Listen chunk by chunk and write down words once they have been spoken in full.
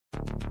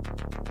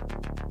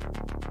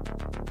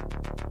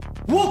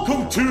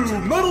Welcome to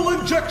Metal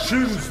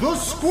Injections, the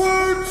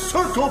Squared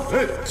Circle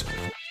Pit.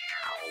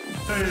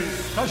 A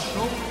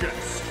special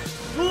guest,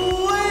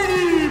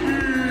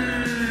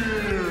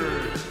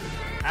 LADYBEARD.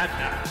 And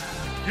now,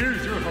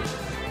 here's your host,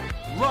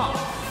 Rob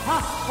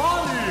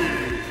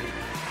Pasquale.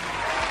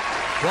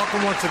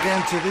 Welcome once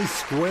again to the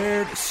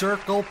Squared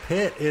Circle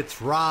Pit.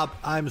 It's Rob.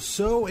 I'm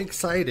so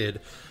excited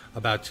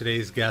about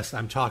today's guest.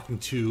 I'm talking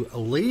to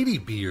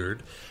LADYBEARD.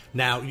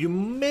 Now, you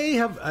may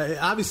have,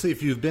 obviously,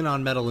 if you've been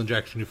on Metal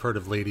Injection, you've heard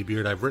of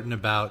LADYBEARD. I've written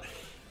about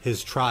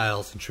his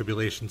trials and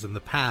tribulations in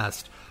the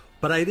past,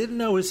 but I didn't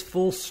know his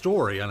full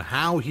story on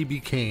how he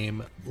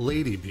became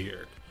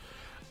LADYBEARD.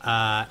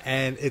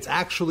 And it's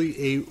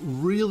actually a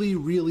really,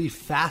 really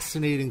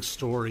fascinating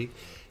story.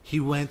 He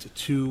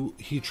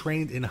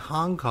trained in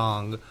Hong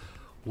Kong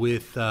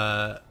with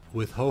Ho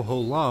Ho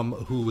Lum,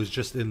 who was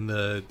just in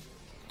the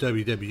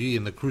WWE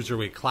in the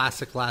Cruiserweight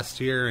Classic last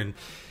year, and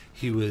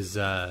he was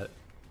on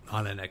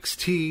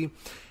NXT,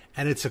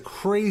 and it's a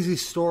crazy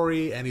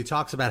story, and he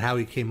talks about how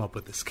he came up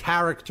with this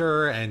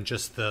character and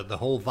just the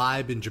whole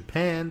vibe in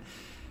Japan,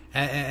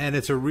 and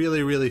it's a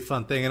really, really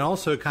fun thing. And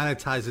also it kind of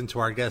ties into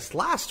our guest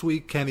last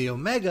week, Kenny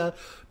Omega,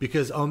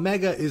 because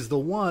Omega is the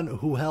one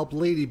who helped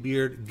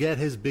LADYBEARD get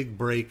his big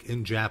break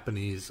in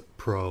Japanese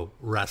pro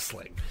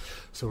wrestling.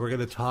 So we're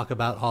going to talk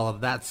about all of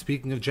that.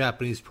 Speaking of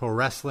Japanese pro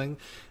wrestling,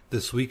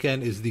 this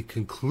weekend is the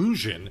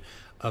conclusion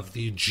of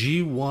the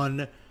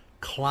G1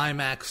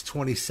 Climax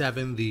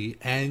 27, the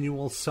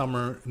annual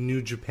Summer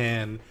New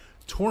Japan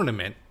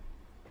tournament.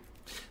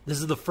 This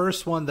is the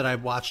first one that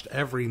I've watched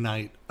every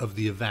night of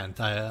the event.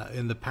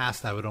 In the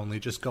past, I would only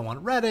just go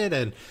on Reddit,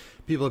 and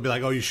people would be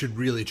like, oh, you should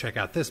really check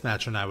out this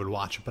match, and I would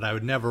watch it, but I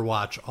would never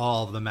watch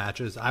all of the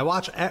matches. I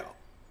watch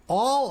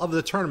all of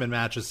the tournament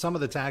matches, some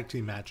of the tag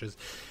team matches,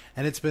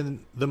 and it's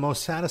been the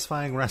most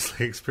satisfying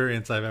wrestling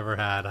experience I've ever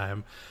had.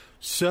 I'm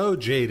so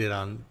jaded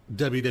on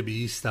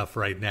WWE stuff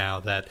right now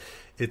that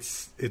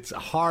it's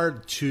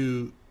hard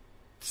to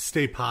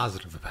stay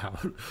positive about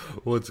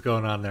what's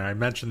going on there. I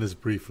mentioned this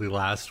briefly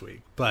last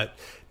week, but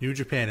New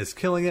Japan is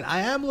killing it. I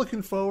am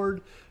looking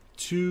forward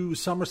to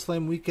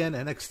SummerSlam weekend.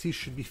 NXT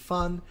should be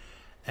fun,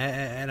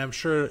 and I'm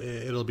sure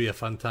it'll be a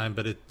fun time,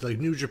 but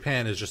New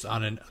Japan is just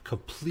on a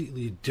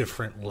completely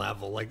different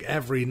level. Like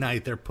every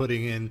night they're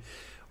putting in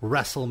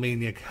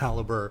WrestleMania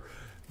caliber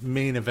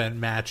main event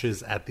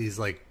matches at these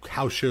like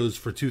house shows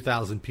for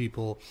 2,000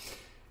 people.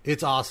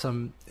 It's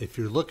awesome. If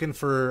you're looking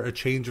for a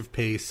change of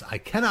pace, I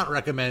cannot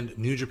recommend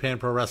New Japan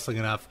Pro Wrestling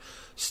enough.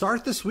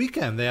 Start this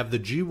weekend. They have the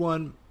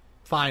G1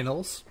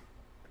 finals.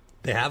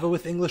 They have it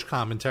with English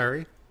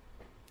commentary.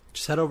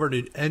 Just head over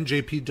to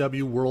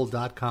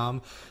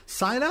njpwworld.com.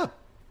 Sign up.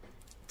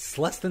 It's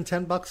less than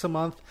 $10 a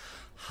month.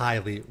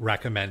 Highly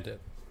recommend it.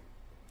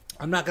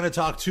 I'm not going to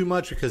talk too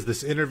much because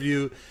this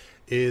interview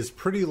is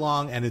pretty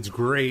long and it's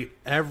great.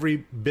 Every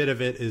bit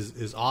of it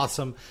is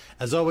awesome.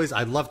 As always,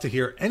 I'd love to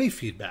hear any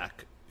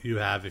feedback you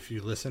have. If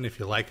you listen, if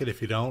you like it,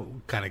 if you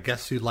don't, kind of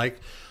guess you'd like,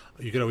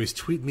 you can always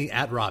tweet me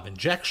at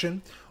RobInjection,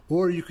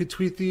 or you could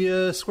tweet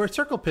the Squared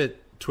Circle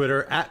Pit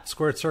Twitter at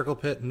Squared Circle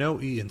Pit, no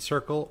E in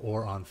circle,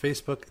 or on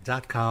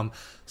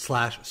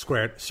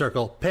Facebook.com/Squared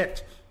Circle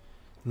Pit.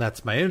 And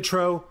that's my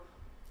intro.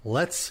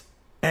 Let's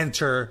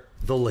enter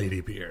the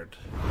LADYBEARD.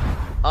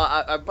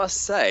 I must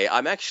say,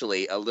 I'm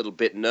actually a little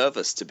bit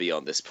nervous to be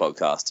on this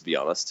podcast, to be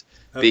honest,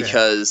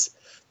 because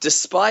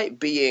despite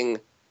being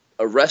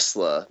a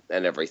wrestler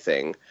and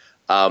everything,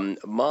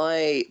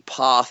 my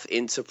path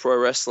into pro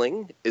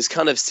wrestling is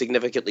kind of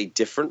significantly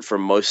different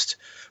from most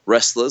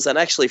wrestlers and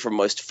actually from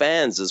most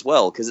fans as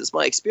well, because it's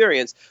my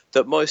experience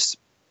that most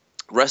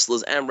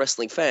wrestlers and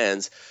wrestling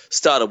fans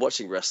started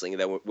watching wrestling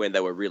when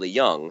they were really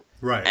young,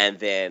 right? And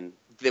then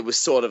there was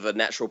sort of a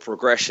natural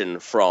progression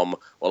from,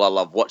 well, I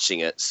love watching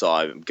it, so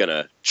I'm going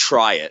to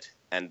try it,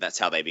 and that's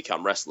how they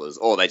become wrestlers.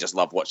 Or they just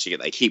love watching it,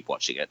 they keep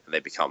watching it, and they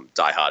become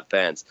diehard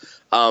fans.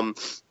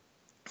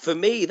 For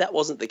me, that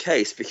wasn't the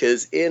case,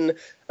 because in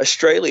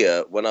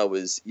Australia, when I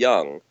was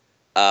young,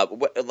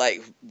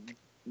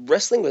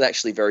 wrestling was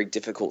actually very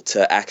difficult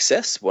to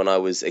access when I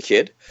was a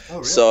kid. Oh,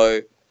 really?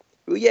 So,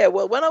 yeah,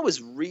 well, when I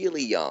was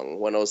really young,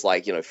 when I was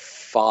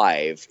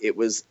 5,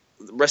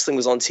 wrestling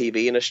was on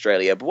TV in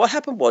Australia. But what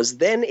happened was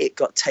then it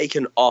got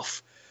taken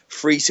off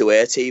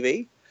free-to-air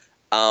TV,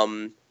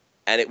 and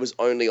it was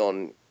only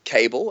on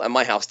cable, and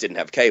my house didn't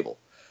have cable.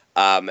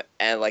 And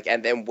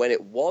then when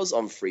it was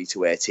on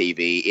free-to-air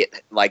TV,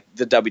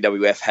 the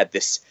WWF had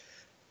this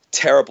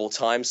terrible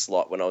time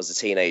slot when I was a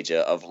teenager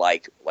of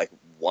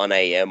 1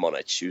 a.m. on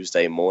a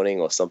Tuesday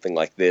morning or something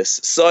like this.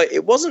 So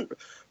it wasn't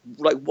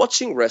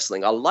watching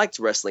wrestling. I liked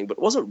wrestling, but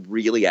it wasn't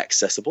really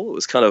accessible. It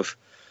was kind of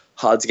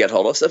hard to get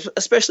hold of,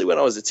 especially when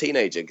I was a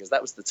teenager, because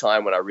that was the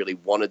time when I really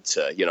wanted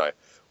to,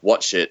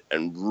 watch it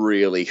and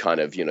really kind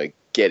of,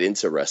 get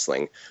into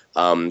wrestling.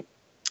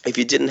 If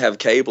you didn't have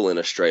cable in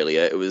Australia,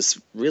 it was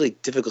really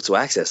difficult to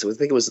access. I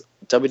think it was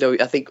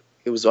WWE. I think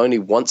it was only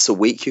once a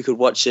week you could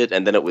watch it,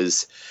 and then it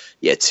was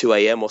 2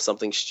 a.m. or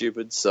something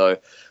stupid. So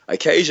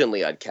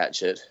occasionally I'd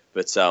catch it,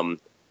 but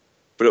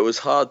it was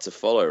hard to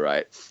follow,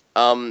 right?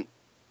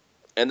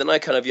 And then I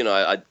kind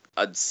of,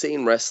 I'd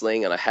seen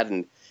wrestling and I had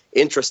an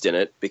interest in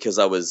it because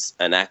I was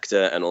an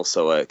actor and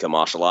also a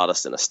martial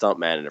artist and a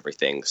stuntman and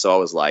everything. So I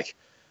was like,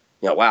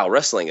 wow,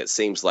 wrestling, it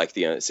seems like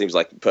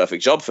the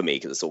perfect job for me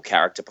because it's all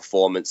character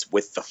performance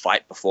with the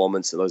fight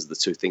performance, and those are the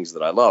two things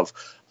that I love.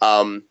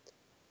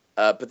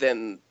 But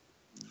then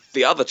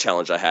the other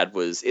challenge I had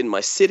was in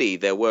my city,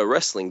 there were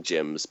wrestling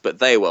gyms, but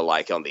they were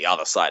like on the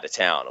other side of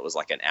town. It was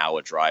like an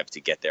hour drive to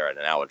get there and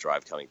an hour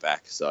drive coming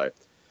back. So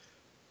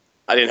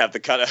I didn't have the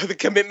kind of the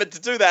commitment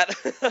to do that.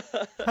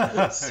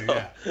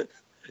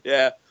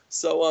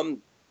 So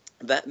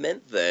that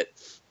meant that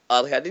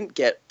I didn't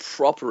get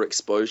proper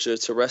exposure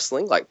to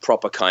wrestling, like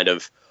proper kind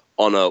of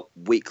on a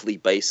weekly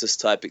basis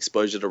type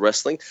exposure to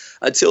wrestling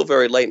until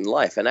very late in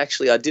life. And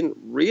actually, I didn't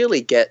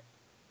really get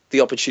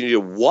the opportunity to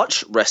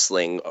watch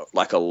wrestling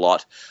like a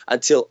lot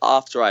until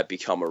after I'd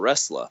become a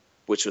wrestler,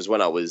 which was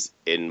when I was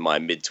in my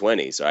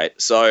mid-20s, right?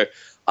 So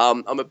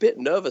I'm a bit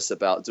nervous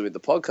about doing the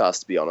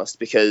podcast, to be honest,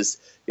 because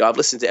I've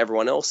listened to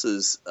everyone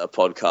else's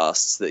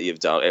podcasts that you've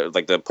done,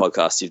 like the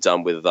podcasts you've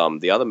done with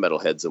the other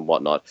metalheads and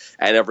whatnot,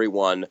 and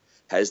everyone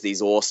has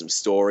these awesome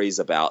stories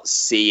about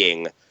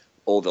seeing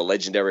all the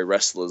legendary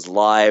wrestlers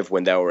live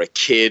when they were a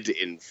kid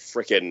in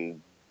frickin'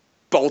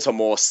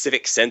 Baltimore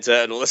Civic Center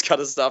and all this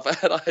kind of stuff,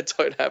 and I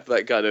don't have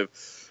that kind of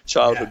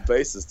childhood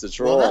basis to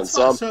draw on.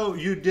 So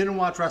you didn't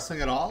watch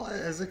wrestling at all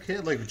as a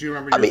kid? Like, do you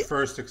remember your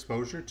first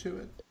exposure to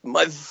it?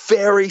 My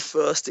very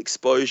first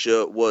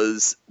exposure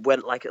was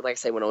when, like I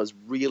say, when I was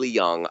really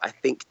young. I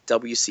think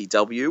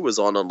WCW was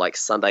on like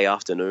Sunday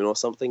afternoon or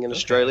something in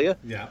Australia.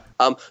 Yeah.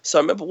 So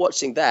I remember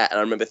watching that, and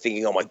I remember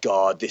thinking, "Oh my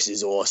god, this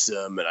is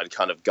awesome!" And I'd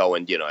kind of go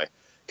and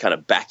kind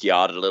of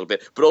backyard it a little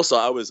bit. But also,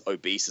 I was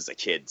obese as a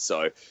kid,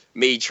 so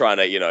me trying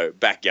to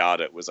backyard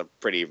it was a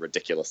pretty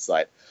ridiculous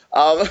sight.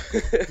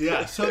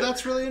 Yeah. So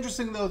that's really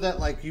interesting, though,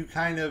 that like you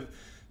kind of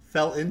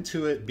fell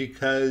into it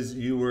because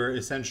you were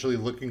essentially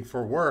looking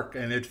for work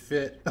and it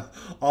fit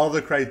all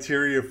the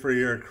criteria for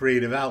your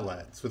creative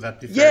outlets. Would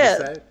that be fair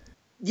to say?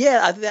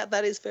 Yeah,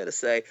 that is fair to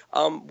say.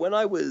 When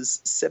I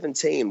was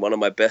 17, one of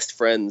my best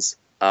friends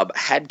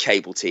had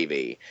cable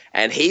TV,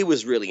 and he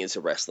was really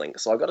into wrestling.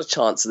 So I got a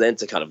chance then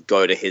to kind of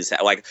go to his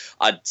house. Like,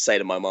 I'd say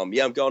to my mum,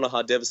 I'm going to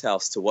Hardev's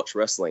house to watch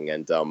wrestling.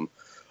 And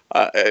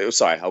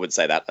sorry, I wouldn't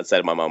say that. I'd say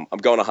to my mum, I'm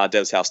going to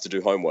Hardev's house to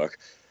do homework.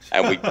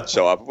 And we'd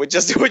show up. We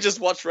just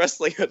watch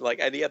wrestling.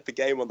 And he had the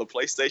game on the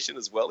PlayStation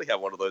as well. He had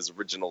one of those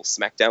original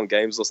SmackDown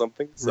games or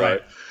something. So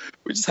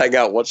we just hang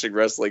out watching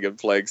wrestling and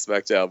playing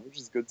SmackDown, which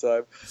is a good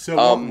time.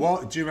 So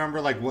what do you remember,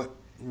 like,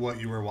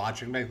 what you were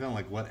watching back then?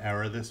 Like, what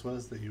era this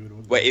was that you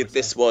would... Wait,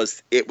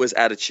 it was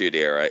Attitude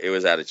Era. It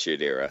was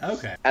Attitude Era.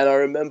 Okay. And I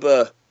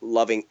remember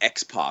loving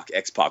X-Pac.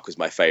 X-Pac was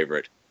my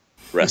favorite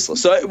wrestler.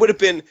 So it would have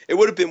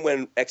been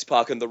when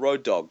X-Pac and the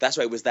Road Dogg. That's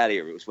why it was that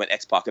era. It was when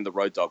X-Pac and the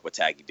Road Dogg were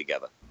tagging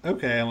together.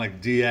 Okay, and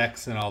like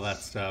DX and all that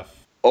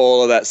stuff.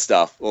 All of that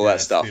stuff.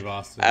 That stuff. Steve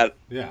Austin. And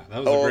that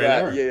was a great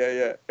era.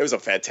 Yeah. It was a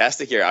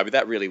fantastic era. I mean,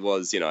 that really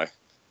was, it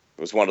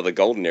was one of the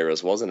golden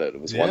eras, wasn't it? It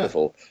was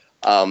wonderful.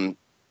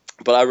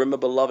 But I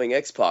remember loving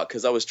X-Pac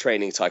because I was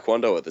training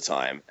Taekwondo at the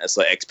time. And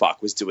so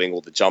X-Pac was doing all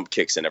the jump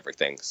kicks and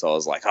everything. So I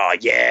was like, oh,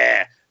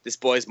 yeah, this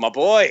boy's my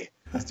boy.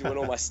 He's doing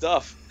all my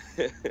stuff.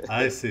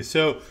 I see.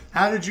 So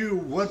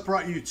what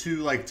brought you to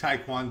like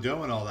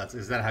Taekwondo and all that?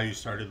 Is that how you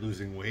started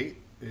losing weight?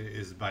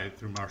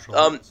 Through martial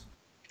arts?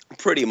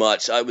 Pretty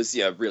much. I was,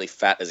 really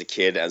fat as a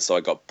kid. And so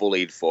I got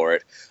bullied for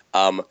it.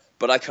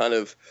 But I kind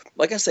of,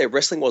 like I say,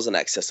 wrestling wasn't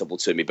accessible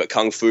to me, but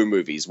kung fu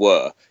movies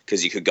were,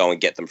 because you could go and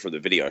get them from the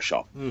video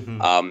shop.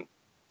 Mm-hmm.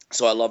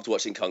 So I loved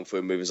watching kung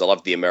fu movies. I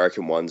loved the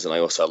American ones, and I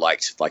also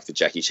liked like the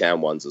Jackie Chan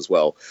ones as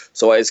well.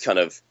 So I was kind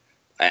of,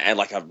 and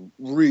like I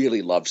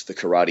really loved the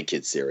Karate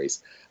Kid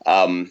series.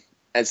 And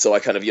so I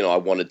kind of, I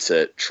wanted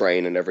to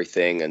train and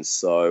everything. And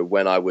so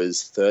when I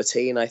was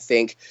 13, I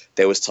think,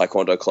 there was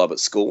Taekwondo club at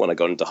school. When I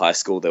got into high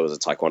school, there was a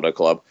Taekwondo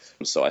club.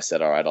 So I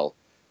said, all right, I'll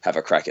have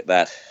a crack at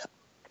that.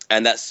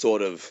 And that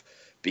sort of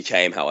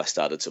became how I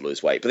started to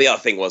lose weight. But the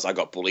other thing was I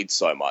got bullied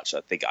so much.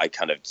 I think I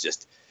kind of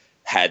just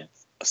had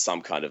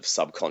some kind of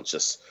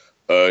subconscious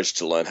urge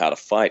to learn how to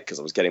fight because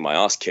I was getting my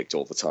ass kicked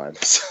all the time.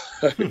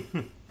 So,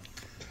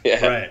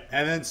 yeah. Right.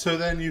 And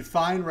then you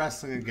find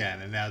wrestling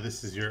again. And now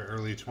this is your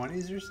early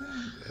 20s, you're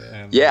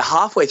saying? Yeah,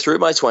 halfway through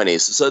my 20s.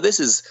 So this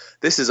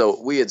is a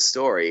weird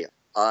story.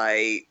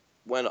 I'm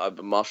a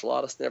martial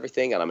artist and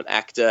everything, and I'm an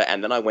actor.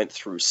 And then I went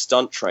through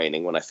stunt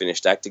training when I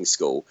finished acting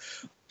school.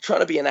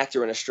 Trying to be an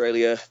actor in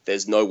Australia,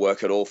 there's no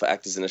work at all for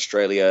actors in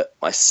Australia.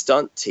 My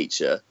stunt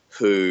teacher,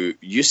 who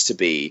used to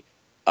be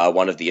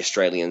one of the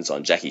Australians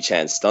on Jackie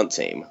Chan's stunt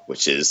team,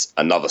 which is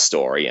another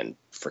story and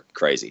freaking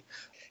crazy,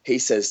 he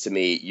says to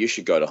me, you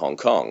should go to Hong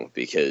Kong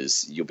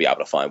because you'll be able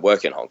to find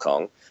work in Hong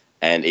Kong.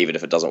 And even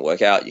if it doesn't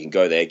work out, you can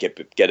go there, get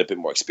a bit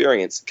more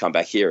experience, come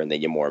back here, and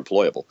then you're more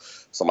employable.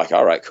 So I'm like,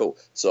 all right, cool.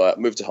 So I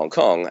moved to Hong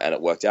Kong, and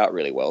it worked out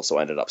really well. So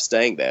I ended up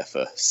staying there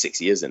for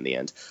 6 years in the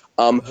end.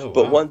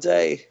 But one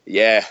day,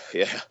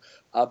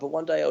 but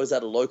one day I was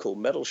at a local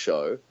metal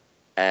show,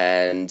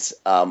 and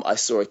I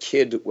saw a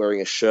kid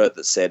wearing a shirt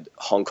that said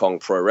Hong Kong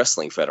Pro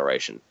Wrestling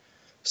Federation.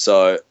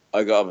 So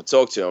I go up and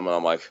talk to him, and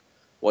I'm like,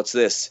 "What's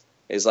this?"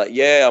 He's like,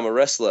 "Yeah, I'm a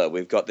wrestler.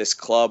 We've got this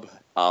club.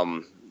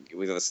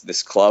 We've got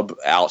this club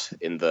out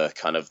in the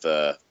kind of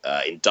the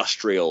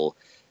industrial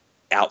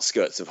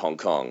outskirts of Hong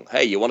Kong.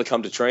 Hey, you want to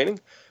come to training?"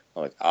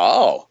 I'm like,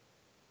 "Oh,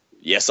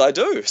 yes, I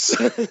do."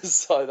 So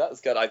that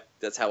was good.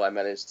 That's how I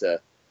managed to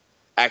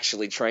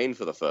actually train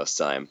for the first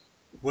time.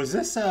 Was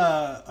this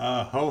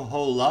a Ho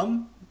Ho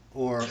Lum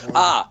or?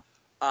 Ho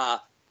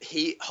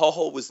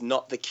Ho was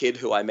not the kid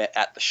who I met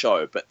at the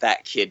show, but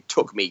that kid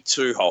took me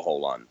to Ho Ho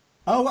Lun.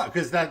 Oh, wow,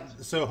 because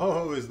Ho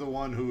Ho is the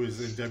one who is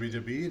in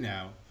WWE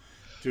now,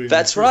 doing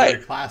That's the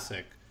right.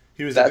 Classic.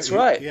 He was. That's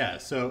right. Yeah.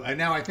 So and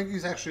now I think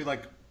he's actually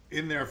like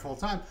in there full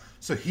time.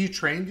 So he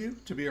trained you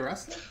to be a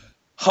wrestler?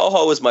 Ho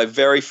Ho was my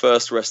very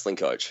first wrestling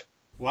coach.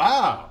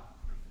 Wow.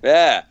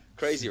 Yeah,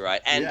 crazy,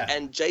 right? And Yeah.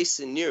 and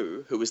Jason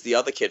New, who was the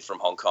other kid from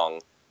Hong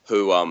Kong,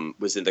 who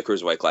was in the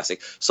Cruiserweight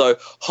Classic. So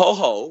Ho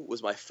Ho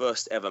was my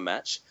first ever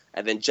match,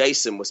 and then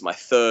Jason was my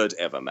third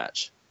ever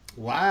match.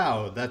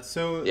 Wow, that's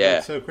so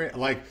great.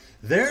 Like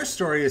their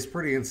story is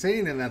pretty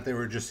insane in that they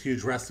were just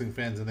huge wrestling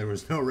fans and there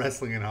was no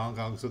wrestling in Hong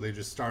Kong, so they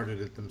just started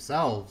it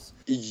themselves.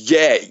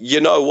 Yeah, you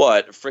know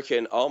what?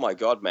 Freaking, oh my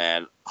God,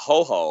 man.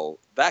 Ho Ho,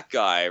 that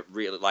guy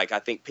really, like, I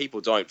think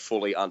people don't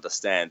fully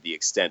understand the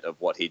extent of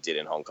what he did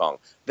in Hong Kong.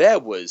 There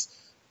was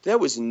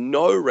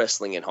no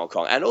wrestling in Hong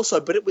Kong. And also,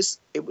 but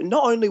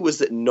not only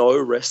was it no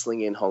wrestling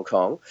in Hong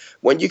Kong,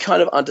 when you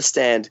kind of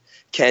understand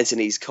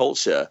Cantonese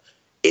culture,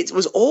 it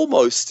was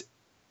almost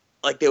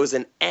like there was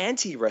an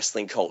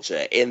anti-wrestling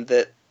culture in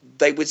that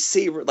they would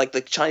see, like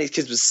the Chinese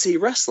kids would see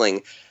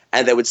wrestling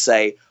and they would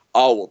say,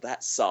 "Oh, well,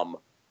 that's some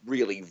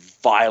really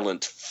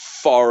violent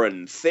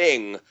foreign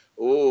thing.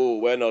 Oh,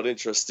 we're not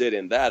interested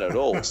in that at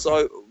all."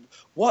 So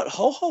what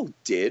Ho Ho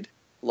did,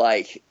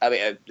 like, I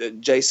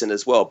mean, Jason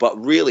as well,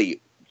 but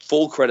really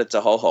full credit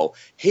to Ho Ho,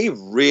 he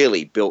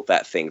really built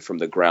that thing from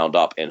the ground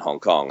up in Hong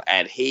Kong,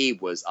 and he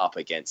was up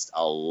against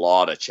a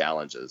lot of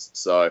challenges.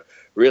 So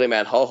really,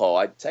 man, Ho Ho,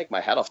 I'd take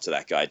my hat off to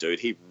that guy, dude.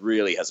 He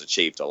really has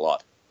achieved a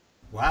lot.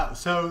 Wow.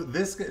 So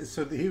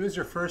he was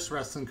your first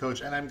wrestling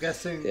coach, and I'm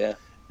guessing Yeah.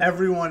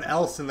 everyone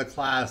else in the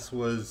class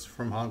was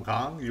from Hong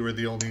Kong. You were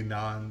the only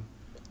non.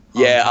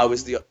 Yeah, I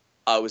was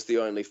the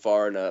only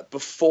foreigner.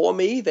 Before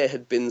me, there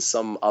had been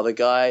some other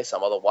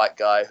white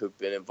guy who'd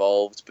been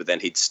involved, but then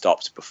he'd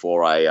stopped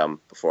before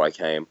I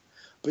came.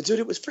 But dude,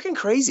 it was freaking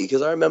crazy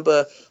because I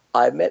remember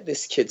I met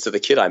this kid. So the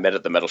kid I met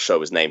at the metal show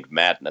was named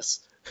Madness.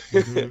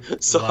 Mm-hmm.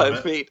 So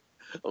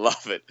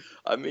love it.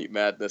 I meet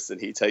Madness and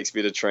he takes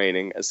me to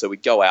training, and so we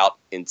go out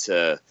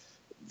into.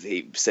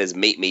 He says,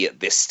 "Meet me at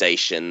this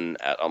station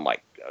on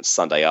like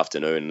Sunday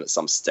afternoon at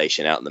some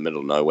station out in the middle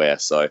of nowhere."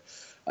 So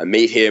I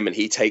meet him and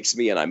he takes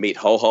me, and I meet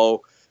Ho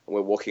Ho, and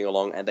we're walking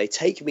along, and they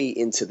take me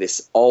into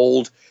this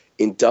old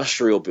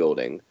industrial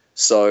building.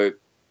 So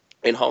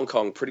in Hong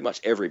Kong, pretty much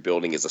every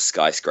building is a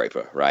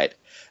skyscraper, right?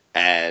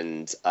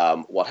 And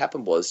what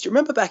happened was, do you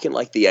remember back in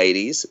like the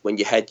 80s when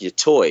you had your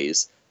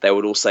toys, they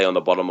would all say on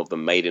the bottom of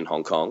them, "Made in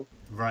Hong Kong"?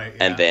 Right.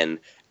 Yeah.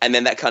 And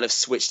then that kind of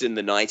switched in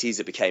the 90s.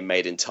 It became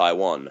 "Made in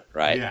Taiwan,"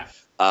 right? Yeah.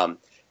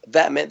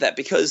 That meant that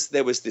because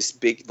there was this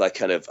big like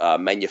kind of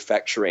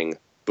manufacturing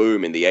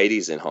boom in the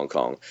 80s in Hong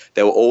Kong,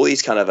 there were all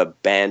these kind of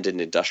abandoned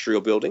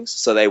industrial buildings.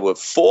 So they were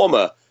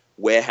former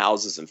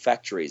warehouses and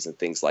factories and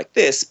things like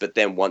this. But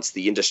then once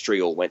the industry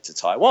all went to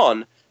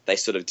Taiwan, they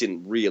sort of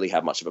didn't really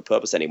have much of a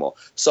purpose anymore.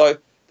 So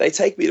they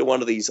take me to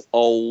one of these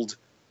old,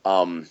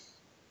 out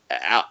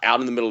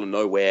in the middle of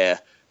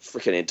nowhere,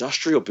 freaking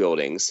industrial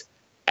buildings.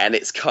 And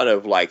it's kind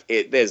of like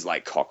there's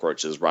like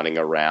cockroaches running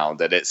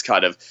around, and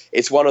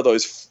it's one of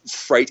those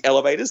freight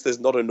elevators. There's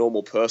not a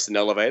normal person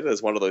elevator.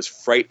 There's one of those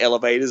freight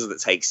elevators that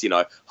takes,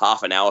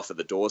 half an hour for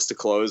the doors to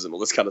close and all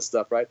this kind of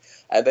stuff, right?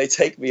 And they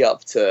take me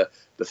up to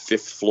the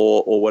 5th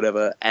floor or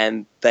whatever,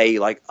 and they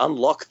like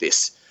unlock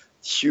this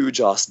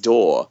huge ass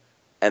door,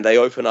 and they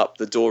open up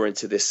the door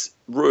into this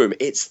room.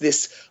 It's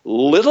this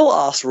little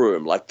ass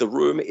room. Like the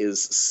room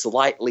is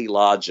slightly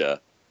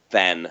larger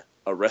than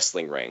a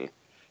wrestling ring.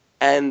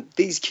 And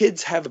these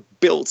kids have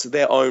built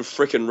their own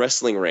freaking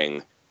wrestling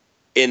ring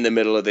in the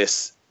middle of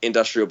this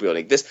industrial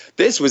building.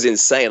 This was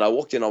insane. I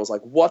walked in, I was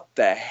like, "What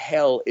the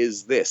hell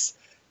is this?"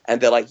 And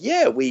they're like,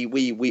 "Yeah,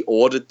 we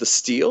ordered the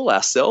steel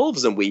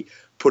ourselves and we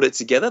put it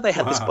together." They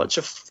had this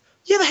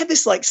they had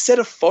this like set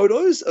of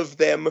photos of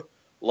them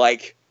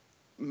like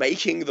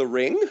making the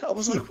ring. I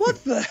was like,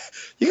 "What the?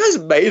 You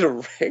guys made a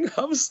ring?"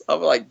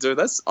 I'm like, "Dude,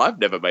 I've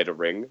never made a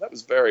ring." That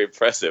was very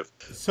impressive.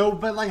 So,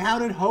 but like, how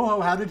did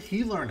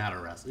he learn how to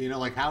wrestle?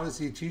 Like, how is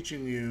he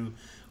teaching you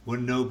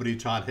when nobody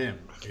taught him?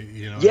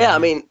 Yeah, I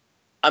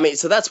mean,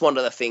 so that's one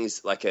of the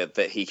things like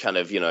that he kind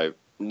of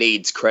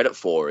needs credit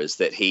for is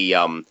that he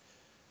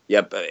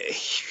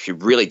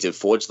really did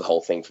forge the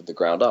whole thing from the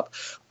ground up.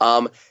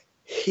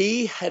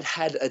 He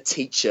had a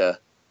teacher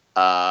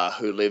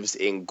who lives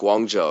in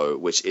Guangzhou,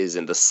 which is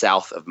in the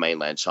south of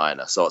mainland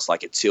China. So it's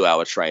like a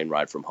 2-hour train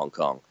ride from Hong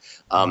Kong.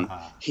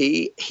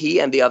 He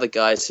and the other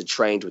guys had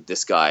trained with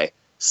this guy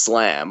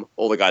Slam.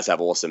 All the guys have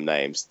awesome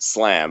names.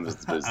 Slam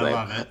is his name.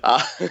 Love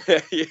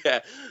it. Yeah,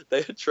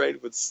 they had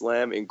trained with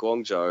Slam in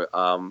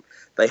Guangzhou.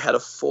 They had a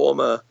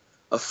former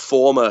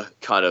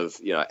kind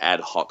of ad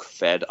hoc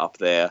Fed up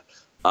there.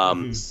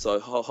 So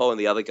Ho and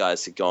the other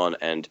guys had gone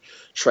and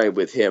trained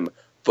with him.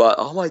 But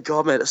oh my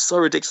god, man, it's so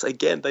ridiculous.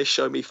 Again, they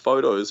show me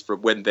photos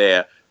from when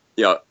they're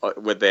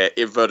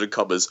inverted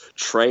commas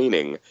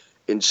training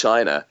in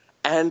China,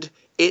 and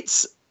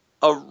it's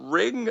a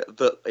ring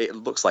that it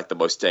looks like the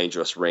most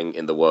dangerous ring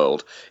in the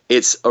world.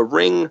 It's a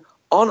ring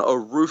on a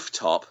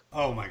rooftop.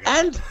 Oh my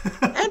god!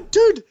 And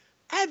dude.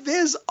 And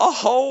there's a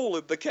hole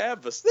in the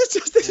canvas. There's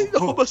just this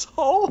enormous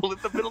hole in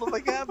the middle of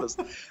the canvas.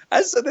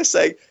 And so they're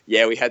saying,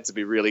 yeah, we had to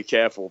be really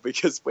careful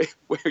because when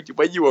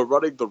you were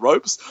running the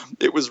ropes,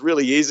 it was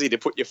really easy to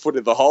put your foot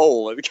in the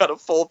hole and kind of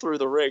fall through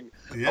the ring.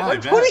 Yeah, I'm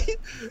like, dude, what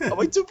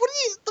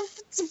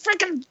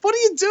are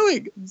you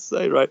doing?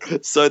 Insane,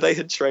 right? So they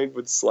had trained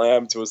with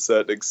Slam to a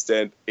certain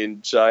extent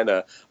in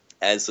China.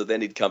 And so then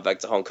he'd come back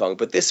to Hong Kong.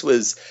 But this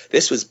was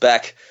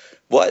back...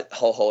 What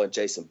Ho and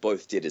Jason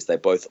both did is they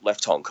both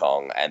left Hong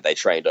Kong and they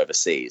trained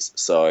overseas.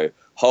 So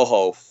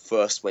Ho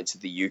first went to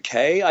the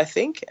UK, I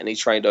think, and he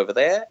trained over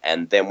there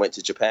and then went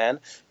to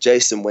Japan.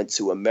 Jason went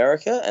to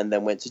America and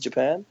then went to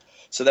Japan.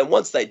 So then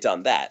once they'd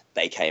done that,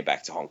 they came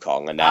back to Hong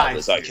Kong and now it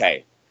was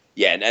okay.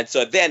 Yeah, and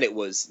so then it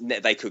was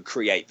they could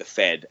create the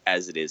Fed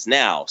as it is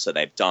now. So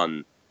they've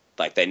done,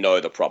 they know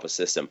the proper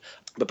system.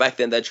 But back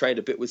then they trained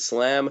a bit with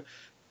Slam.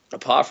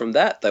 Apart from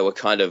that, they were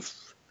kind of,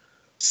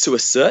 to a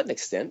certain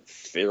extent,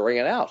 figuring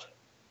it out.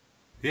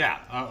 Yeah,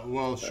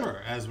 well,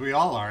 sure, as we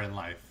all are in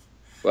life.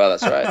 Well,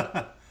 that's right.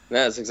 Yeah,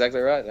 that's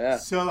exactly right. Yeah.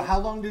 So, how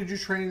long did you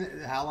train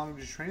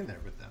there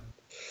with them?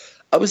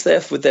 I was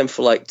there with them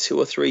for 2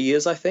 or 3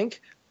 years, I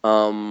think.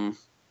 I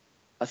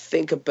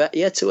think about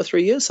 2 or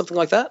 3 years, something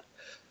like that.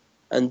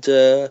 And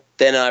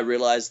then I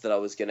realized that I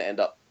was going to end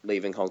up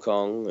leaving Hong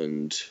Kong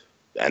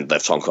and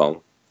left Hong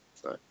Kong.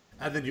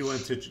 And then you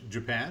went to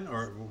Japan,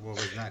 or what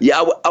was next?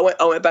 Yeah, I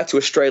went back to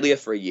Australia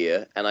for a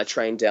year, and I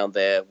trained down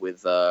there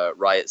with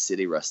Riot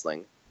City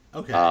Wrestling.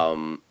 Okay.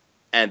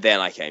 And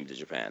then I came to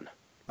Japan.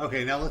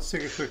 Okay, now let's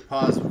take a quick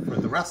pause for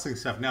the wrestling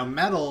stuff. Now,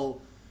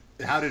 metal,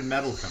 how did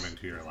metal come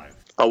into your life?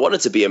 I wanted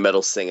to be a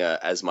metal singer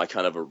as my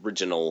kind of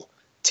original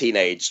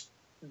teenage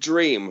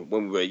dream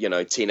when we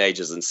were,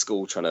 teenagers in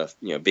school trying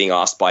to, being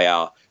asked by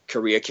our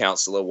career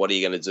counselor, what are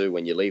you going to do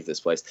when you leave this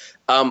place?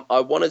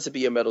 I wanted to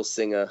be a metal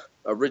singer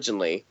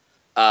originally.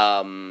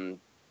 And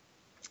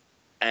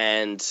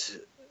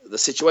the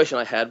situation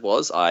I had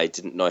was I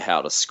didn't know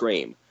how to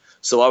scream.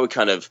 So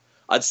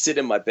I'd sit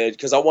in my bed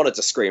because I wanted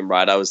to scream,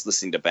 right? I was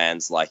listening to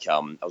bands like, I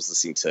was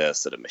listening to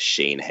sort of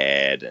Machine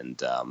Head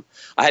and,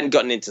 I hadn't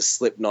gotten into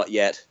Slipknot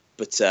yet,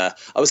 but,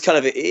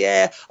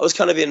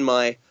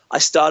 I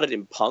started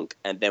in punk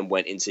and then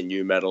went into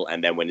new metal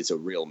and then went into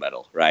real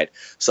metal, right?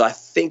 So I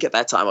think at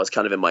that time I was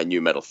kind of in my new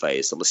metal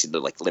phase. I'm listening to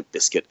Limp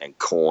Bizkit and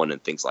Korn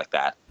and things like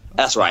that.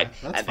 That's right.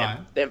 That's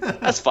fine.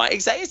 That's fine.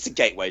 Exactly. It's a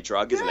gateway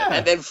drug, isn't it?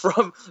 And then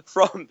from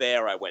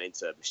there, I went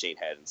into Machine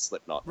Head and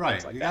Slipknot.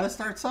 Right. You got to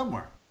start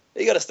somewhere.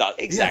 You got to start.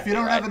 Exactly. Yeah, if you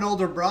don't have an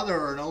older brother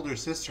or an older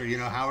sister,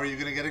 how are you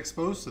going to get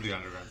exposed to the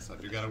underground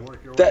stuff? You got to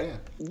work your way in.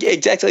 Yeah,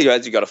 exactly.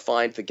 You got to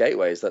find the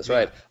gateways. That's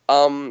right.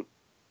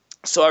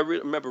 So I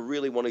remember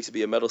really wanting to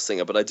be a metal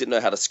singer, but I didn't know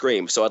how to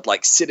scream. So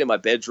I'd sit in my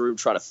bedroom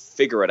trying to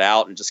figure it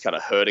out and just kind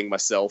of hurting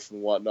myself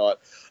and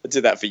whatnot. I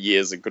did that for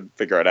years and couldn't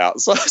figure it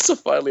out. So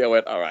finally I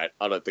went, all right,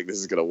 I don't think this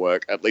is going to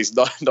work, at least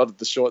not in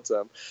the short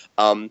term.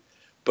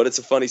 But it's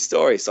a funny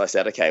story. So I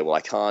said, okay, well,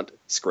 I can't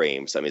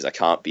scream. So that means I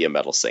can't be a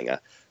metal singer.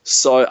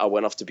 So I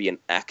went off to be an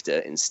actor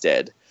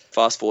instead.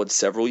 Fast forward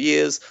several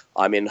years,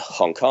 I'm in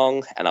Hong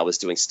Kong and I was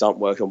doing stunt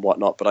work and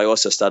whatnot, but I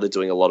also started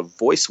doing a lot of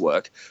voice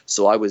work.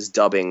 So I was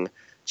dubbing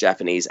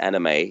Japanese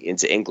anime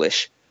into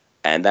English,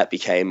 and that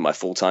became my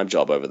full-time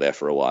job over there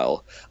for a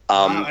while.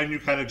 And you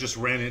kind of just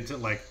ran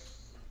into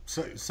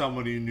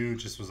someone you knew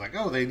just was like,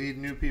 oh, they need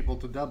new people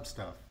to dub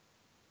stuff.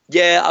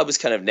 Yeah, I was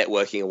kind of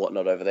networking and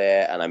whatnot over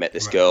there, and I met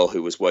this girl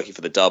who was working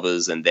for the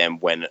dubbers, and then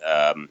when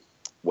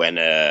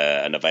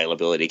an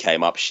availability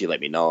came up, she let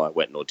me know. I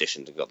went and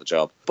auditioned and got the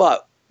job.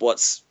 But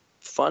what's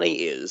funny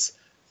is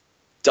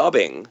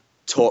dubbing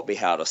taught me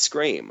how to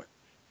scream,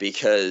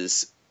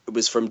 because it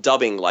was from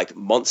dubbing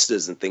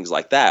monsters and things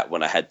like that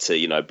when I had to,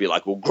 be and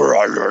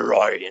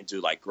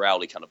do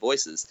growly kind of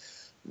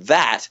voices.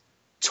 That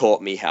taught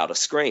me how to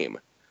scream.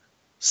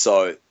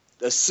 So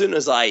as soon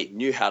as I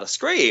knew how to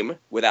scream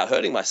without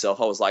hurting myself,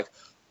 I was like,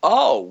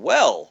 oh,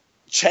 well,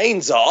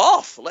 chains are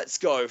off. Let's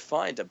go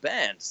find a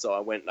band. So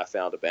I went and I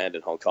found a band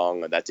in Hong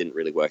Kong, and that didn't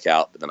really work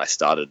out. But then I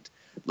started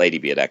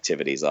LADYBEARD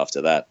activities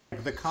after that.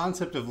 The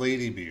concept of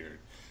LADYBEARD,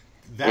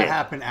 that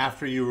happened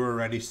after you were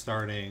already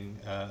starting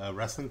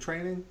wrestling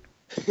training?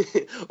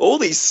 All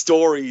these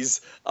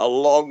stories are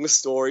long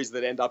stories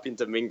that end up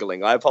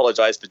intermingling. I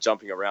apologize for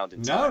jumping around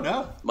in time.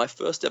 No. My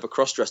first ever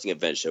cross-dressing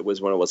adventure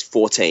was when I was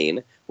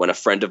 14, when a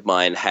friend of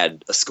mine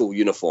had a school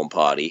uniform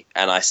party,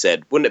 and I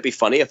said, wouldn't it be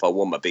funny if I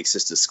wore my big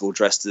sister's school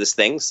dress to this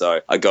thing?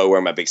 So I go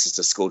wearing my big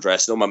sister's school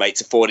dress, and all my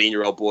mates are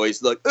 14-year-old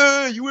boys, like,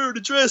 you wearing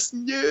a dress?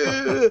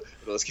 Yeah!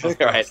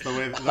 Right. The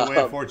way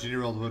a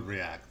 14-year-old would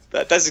react.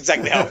 That's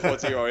exactly how a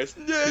 14-year-old is.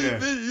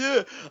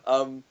 Yeah.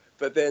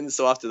 But then,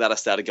 so after that, I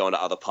started going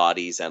to other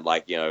parties and,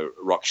 like, you know,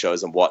 rock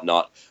shows and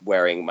whatnot,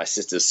 wearing my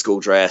sister's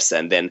school dress.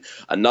 And then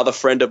another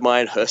friend of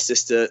mine, her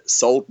sister,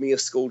 sold me a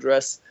school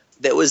dress.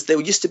 There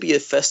used to be a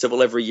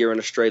festival every year in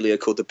Australia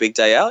called the Big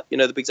Day Out. You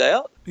know the Big Day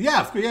Out?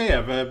 Yeah.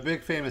 A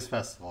big famous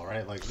festival,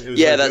 right? Like, it was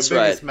that's the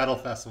biggest metal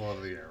festival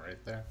of the year, right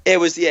there.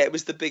 It was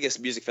the biggest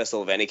music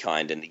festival of any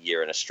kind in the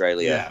year in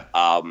Australia.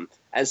 Yeah.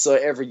 And so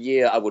every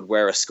year I would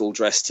wear a school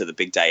dress to the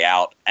Big Day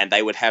Out, and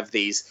they would have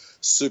these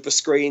super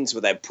screens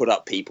where they'd put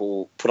up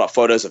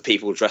photos of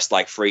people dressed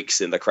like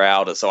freaks in the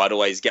crowd. And so I'd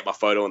always get my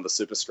photo on the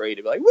super screen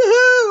and be like,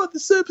 woohoo, on the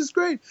super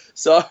screen.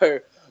 So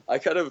I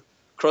kind of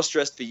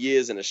cross-dressed for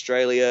years in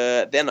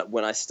Australia. Then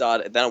when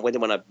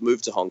I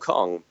moved to Hong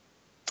Kong,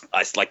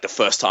 the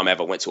first time I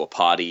ever went to a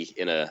party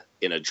in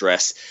a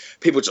dress,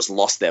 people just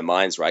lost their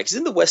minds, right? Because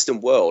in the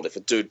Western world, if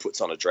a dude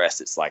puts on a dress,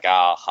 it's like,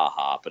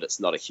 ha, but it's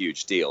not a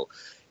huge deal.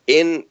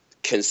 In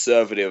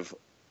conservative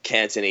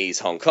Cantonese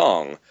Hong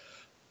Kong,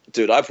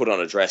 dude, I put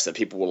on a dress and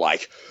people were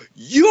like,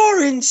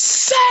 you're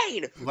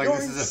insane! Like, you're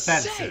this is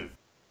offensive.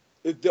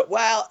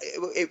 Well,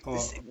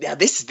 now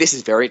this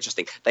is very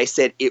interesting. They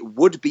said it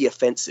would be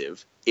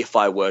offensive if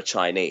I were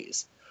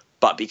Chinese,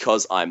 but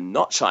I'm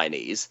not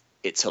Chinese,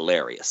 it's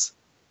hilarious.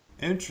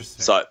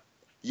 Interesting. So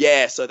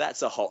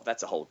that's a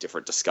whole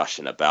different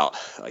discussion about,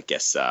 I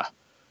guess,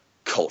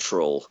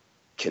 cultural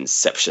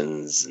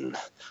conceptions and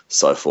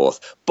so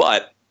forth.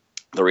 But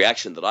the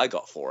reaction that I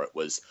got for it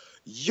was,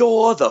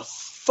 you're the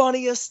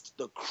funniest,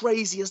 the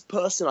craziest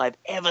person I've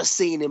ever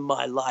seen in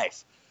my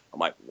life. I'm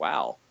like,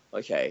 wow,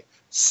 okay.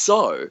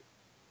 So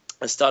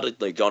I started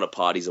going to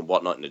parties and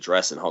whatnot in a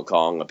dress in Hong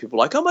Kong, and people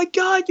were like, oh my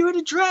God, you're in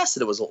a dress,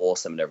 and it was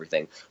awesome and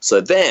everything.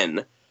 So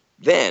then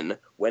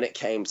when it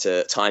came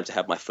to time to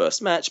have my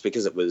first match,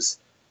 because it was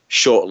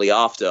shortly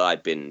after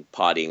I'd been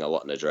partying a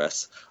lot in a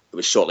dress, it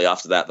was shortly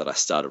after that I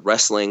started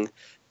wrestling.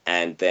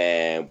 And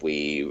then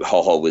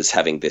Ho Ho was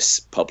having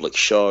this public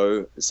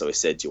show, and so he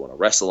said, do you want to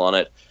wrestle on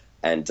it?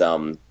 And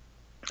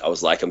I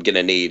was like, I'm going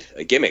to need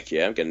a gimmick,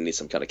 yeah? I'm going to need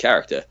some kind of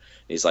character. And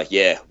he's like,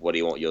 yeah, what do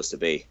you want yours to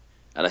be?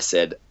 And I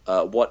said,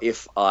 what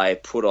if I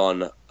put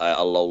on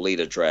a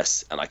Lolita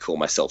dress and I call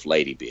myself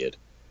LADYBEARD?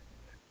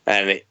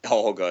 And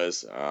Ho Ho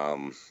goes,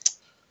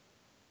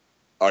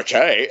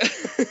 okay.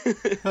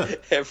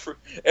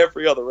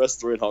 Every other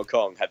wrestler in Hong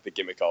Kong had the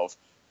gimmick of,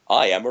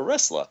 I am a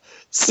wrestler.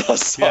 So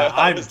yeah,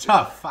 I'm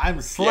tough.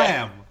 I'm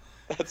Slam.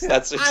 Yeah,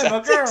 that's exactly,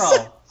 I'm a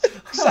girl.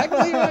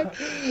 Exactly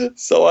right.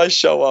 So I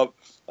show up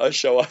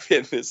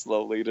in this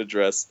Lolita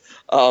dress.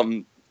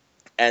 And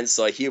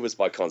so here was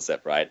my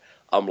concept, right?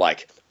 I'm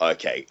like,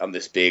 okay, I'm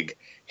this big,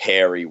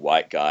 hairy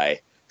white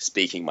guy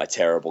speaking my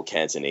terrible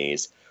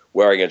Cantonese,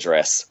 wearing a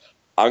dress.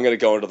 I'm going to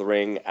go into the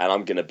ring, and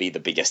I'm going to be the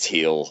biggest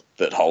heel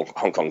that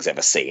Hong Kong's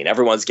ever seen.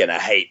 Everyone's going to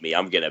hate me.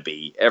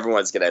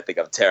 Everyone's going to think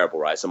I'm terrible,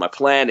 right? So my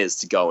plan is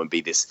to go and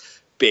be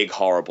this big,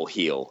 horrible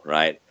heel,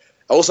 right?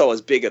 Also, I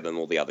was bigger than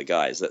all the other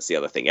guys. That's the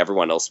other thing.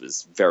 Everyone else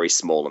was very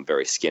small and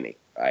very skinny,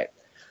 right?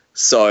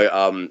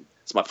 So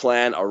it's my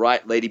plan. All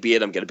right,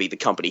 LADYBEARD, I'm going to be the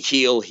company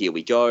heel. Here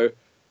we go.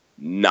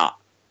 Nah.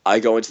 I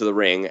go into the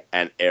ring,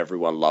 and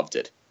everyone loved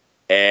it.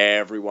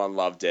 Everyone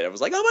loved it. It was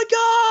like, oh my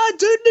God,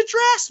 dude in a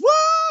dress,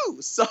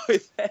 woo! So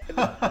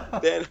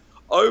then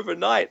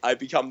overnight, I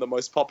become the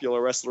most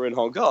popular wrestler in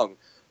Hong Kong.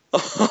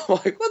 I'm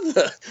like,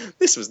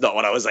 this was not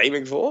what I was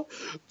aiming for.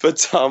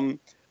 But I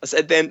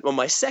said then on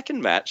my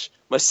second match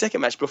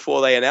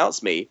before they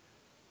announced me,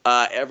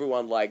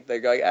 everyone they're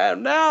going,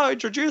 and now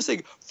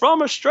introducing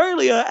from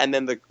Australia, and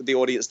then the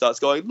audience starts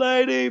going,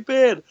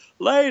 LADYBEARD,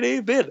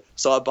 LADYBEARD.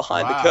 So I'm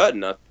behind the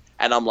curtain,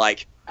 and I'm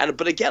like,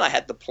 but again, I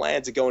had the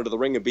plan to go into the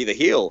ring and be the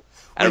heel.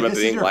 And I remember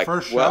being like,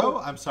 first show?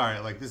 I'm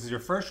sorry, this is your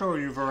first show, or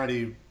you've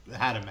already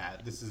had a match?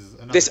 This is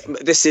another show?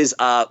 This is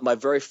my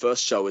very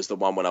first show is the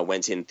one when I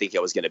went in thinking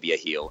I was going to be a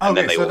heel, and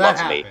then they all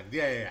loved me.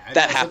 Yeah.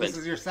 That so happened. This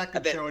is your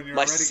second show, and you're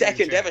my already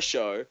second ever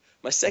show.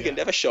 My second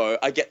ever show,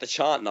 I get the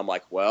chant, and I'm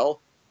like,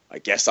 well, I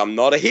guess I'm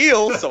not a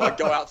heel. So I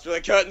go out through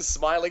the curtain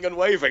smiling and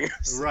waving.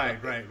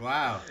 Right.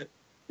 Wow.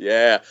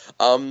 Yeah.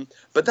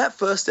 But that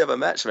first ever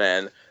match,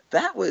 man,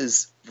 that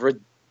was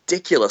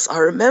ridiculous. I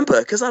remember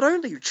because I'd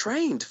only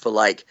trained for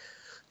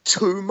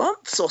 2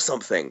 months or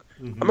something.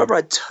 Mm-hmm. I remember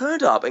I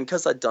turned up, and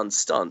because I'd done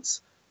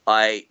stunts,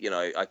 I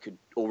could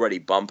already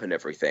bump and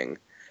everything.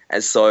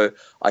 And so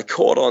I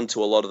caught on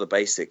to a lot of the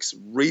basics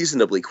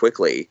reasonably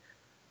quickly.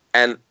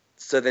 And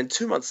so then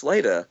 2 months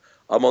later,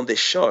 I'm on this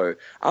show.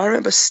 I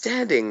remember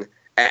standing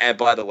And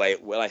by the way,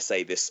 when I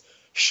say this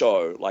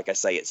show, like I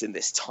say, it's in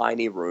this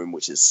tiny room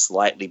which is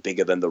slightly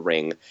bigger than the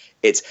ring.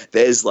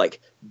 There's like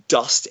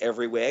dust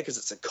everywhere because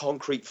it's a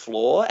concrete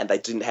floor and they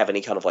didn't have any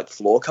kind of like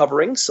floor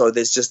covering, so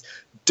there's just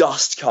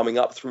dust coming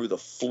up through the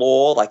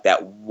floor, like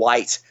that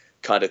white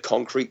kind of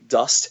concrete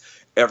dust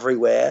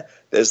everywhere.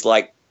 There's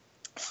like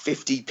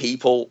 50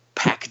 people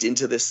packed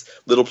into this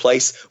little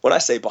place. When I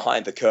say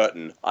behind the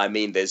curtain, I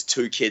mean there's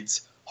 2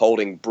 kids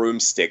holding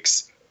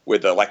broomsticks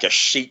with a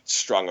sheet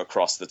strung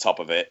across the top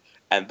of it,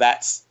 and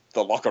that's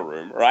the locker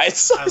room,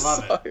 right?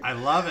 I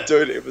love it.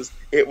 Dude,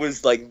 it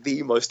was like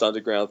the most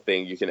underground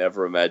thing you can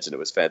ever imagine. It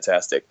was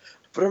fantastic.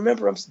 But I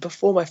remember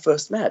before my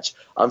first match,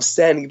 I'm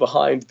standing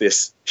behind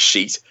this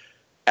sheet,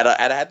 and I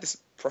had this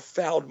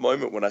profound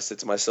moment when I said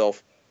to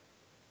myself,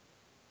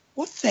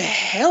 what the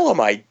hell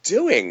am I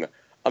doing?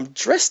 I'm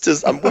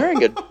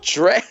wearing a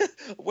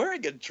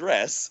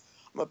dress.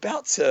 I'm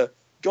about to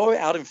go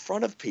out in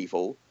front of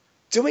people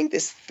doing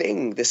this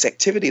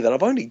activity that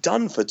I've only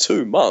done for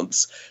 2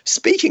 months,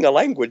 speaking a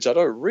language I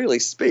don't really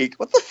speak.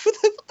 What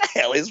the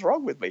hell is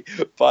wrong with me?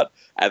 But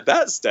at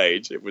that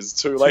stage, it was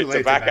too late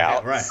to back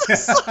out. Right.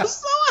 so I had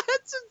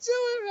to do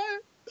it,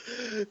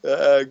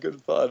 man.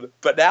 Good fun.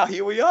 But now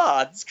here we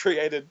are. It's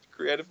created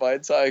my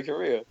entire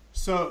career.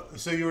 So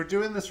you were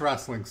doing this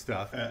wrestling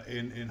stuff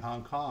in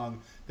Hong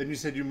Kong. Then you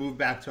said you moved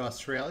back to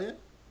Australia?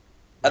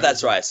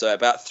 That's right. So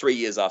about 3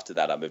 years after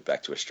that, I moved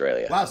back to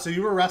Australia. Wow. So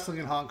you were wrestling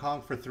in Hong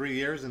Kong for 3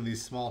 years in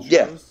these small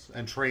shows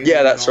and training?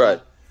 Yeah, that's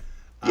right.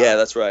 Yeah,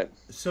 that's right.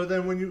 So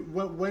then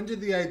when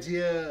did the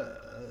idea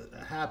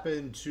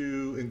happen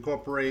to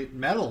incorporate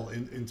metal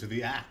into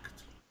the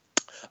act?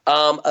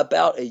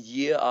 About a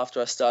year after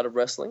I started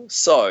wrestling.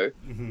 So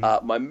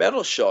my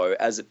metal show,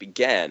 as it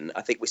began,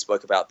 I think we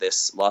spoke about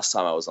this last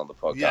time I was on the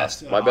podcast.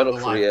 Yes, my metal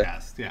career.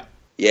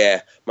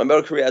 Yeah, my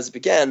metal career as it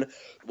began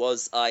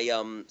was I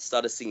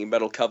started singing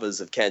metal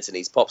covers of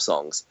Cantonese pop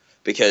songs,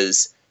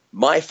 because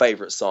my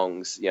favorite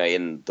songs,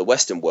 in the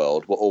Western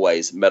world were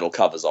always metal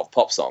covers of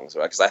pop songs,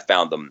 right? Because I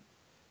found them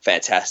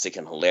fantastic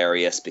and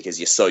hilarious, because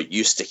you're so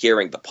used to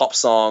hearing the pop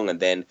song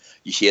and then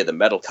you hear the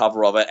metal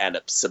cover of it and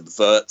it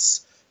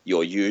subverts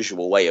your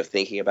usual way of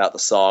thinking about the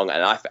song,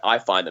 and I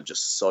find them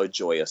just so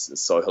joyous and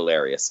so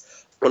hilarious.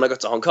 When I got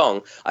to Hong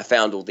Kong, I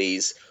found all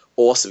these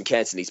awesome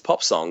Cantonese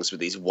pop songs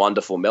with these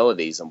wonderful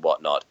melodies and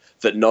whatnot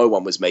that no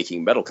one was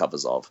making metal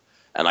covers of.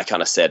 And I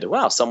kind of said,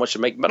 wow, someone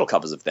should make metal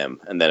covers of them.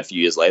 And then a few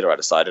years later, I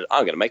decided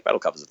I'm going to make metal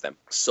covers of them.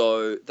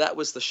 So that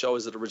was the show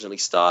as it originally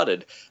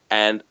started.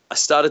 And I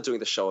started doing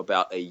the show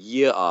about a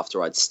year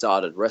after I'd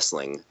started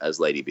wrestling as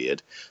LADYBEARD.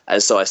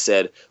 And so I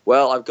said,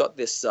 well, I've got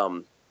this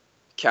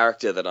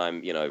character that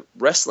I'm,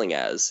 wrestling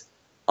as.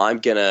 I'm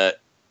going to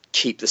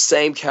keep the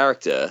same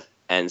character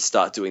and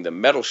start doing the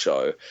metal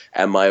show.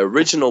 And my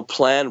original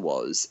plan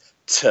was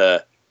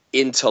to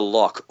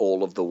interlock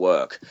all of the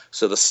work.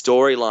 So the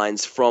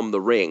storylines from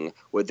the ring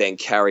would then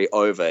carry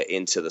over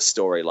into the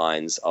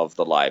storylines of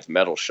the live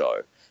metal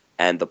show.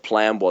 And the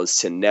plan was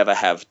to never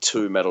have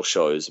 2 metal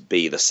shows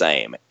be the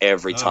same.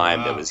 Every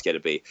time there was going to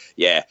be,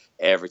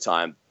 every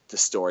time the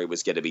story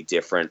was going to be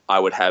different.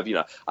 I would have,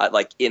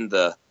 like in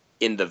the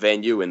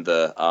venue, in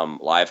the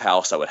live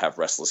house, I would have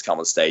wrestlers come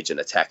on stage and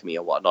attack me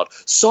and whatnot.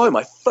 So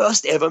my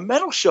first ever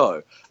metal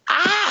show.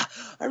 I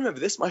remember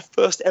this, my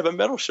first ever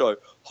metal show.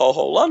 Ho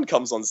Ho Lun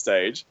comes on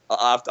stage.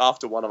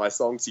 After one of my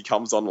songs, he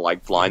comes on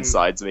and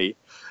blindsides me.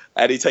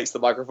 And he takes the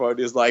microphone and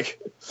he's like,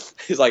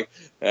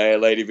 hey,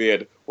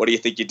 LADYBEARD, what do you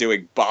think you're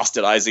doing,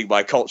 bastardizing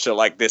my culture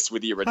like this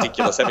with your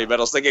ridiculous heavy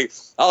metal singing?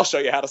 I'll show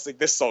you how to sing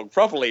this song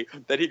properly.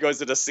 Then he goes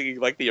into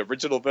singing the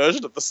original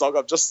version of the song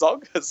I've just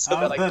sung. So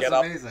then I get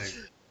up.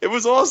 Amazing. It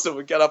was awesome.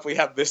 We get up, we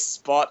have this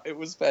spot. It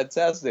was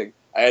fantastic.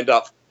 I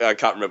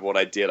can't remember what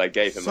I did. I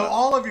gave him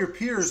all of your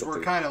peers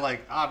were kind of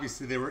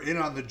obviously they were in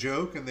on the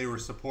joke and they were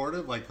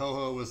supportive.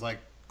 Ho-Ho was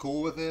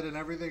cool with it and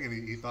everything,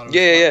 and he thought it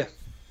was fun.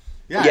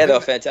 Yeah, they were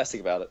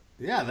fantastic about it.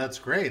 Yeah, that's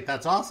great.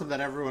 That's awesome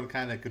that everyone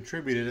kind of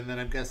contributed, and then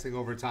I'm guessing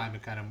over time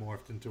it kind of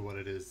morphed into what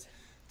it is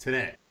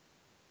today.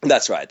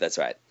 That's right.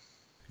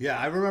 Yeah,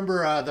 I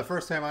remember the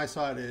first time I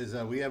saw it is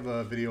we have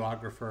a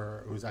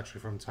videographer who's actually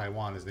from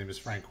Taiwan. His name is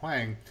Frank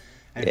Huang.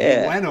 And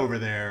he went over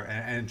there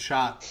and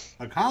shot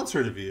a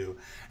concert of you.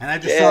 And I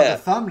just saw the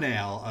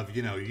thumbnail of,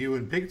 you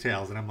and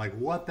pigtails. And I'm like,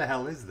 what the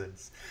hell is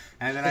this?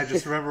 And then I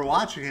just remember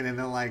watching it. And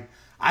then,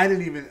 I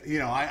didn't even,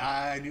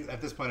 I knew,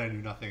 at this point, I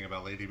knew nothing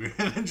about LADYBEARD.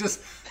 And then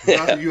just,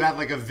 you have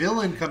a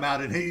villain come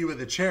out and hit you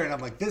with a chair. And I'm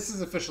like, this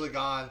is officially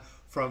gone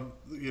from,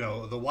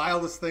 the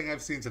wildest thing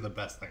I've seen to the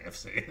best thing I've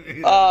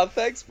seen.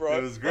 Thanks, bro.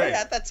 It was great.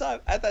 At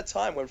that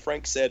time when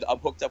Frank said, I'm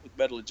hooked up with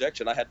Metal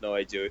Injection, I had no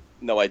idea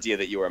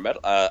that you were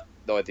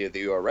no idea that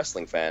you were a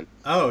wrestling fan.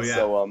 Oh, yeah.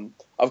 So,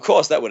 of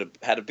course, that would have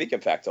had a big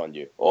impact on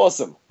you.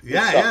 Awesome.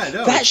 Yeah,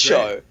 no, that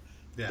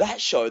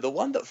show, the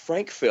one that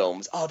Frank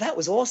filmed, that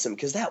was awesome,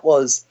 because that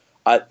was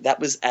at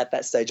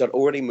that stage, I'd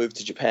already moved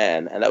to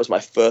Japan, and that was my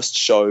first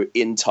show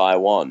in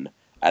Taiwan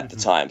at the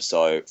time.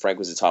 So Frank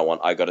was in Taiwan,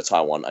 I go to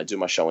Taiwan, I do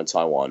my show in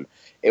Taiwan.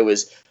 It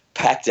was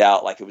packed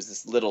out, it was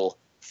this little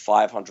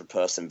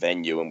 500-person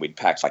venue, and we'd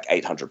packed like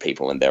 800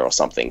 people in there or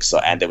something. So,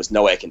 and there was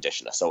no air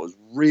conditioner, so it was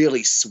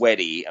really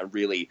sweaty and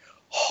really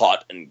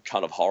hot and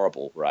kind of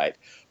horrible, right?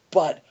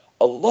 But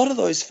a lot of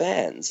those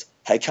fans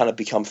had kind of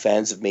become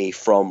fans of me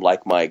from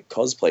like my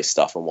cosplay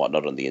stuff and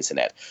whatnot on the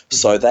internet.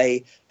 So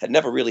they had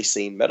never really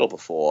seen metal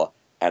before,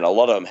 and a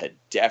lot of them had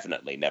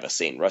definitely never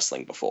seen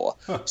wrestling before.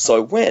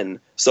 So when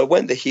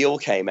the heel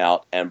came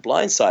out and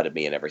blindsided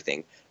me and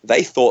everything,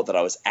 they thought that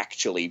I was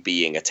actually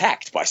being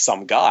attacked by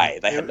some guy.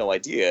 They had no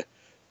idea.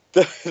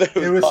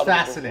 It was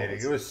fascinating.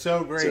 It was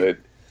so great.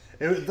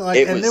 Dude,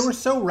 they were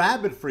so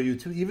rabid for you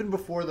too, even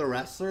before the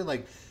wrestler.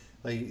 Like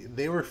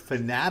they were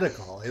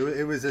fanatical.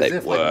 It was as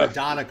if like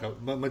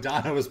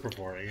Madonna was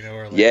performing. You know,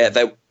 or like, yeah,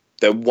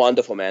 they're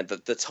wonderful, man.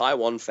 The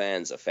Taiwan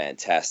fans are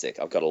fantastic.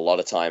 I've got a lot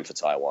of time for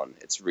Taiwan.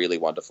 It's really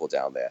wonderful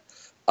down there.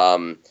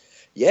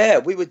 Yeah,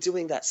 we were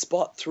doing that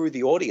spot through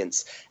the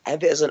audience, and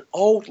there's an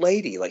old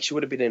lady, like she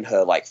would have been in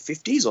her like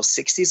 50s or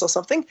 60s or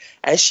something,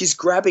 and she's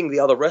grabbing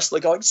the other wrestler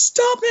going,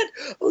 "Stop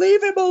it!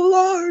 Leave him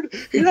alone!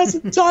 He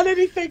hasn't done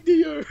anything to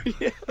you!"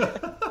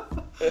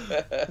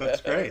 That's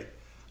great.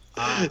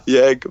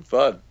 Yeah, good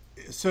fun.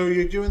 So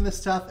you're doing this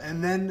stuff,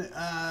 and then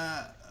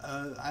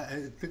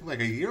I think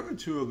like a year or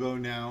two ago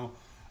now,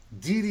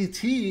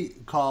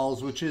 DDT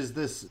calls, which is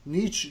this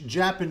niche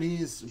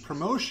Japanese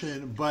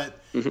promotion, but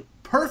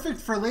perfect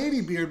for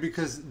LADYBEARD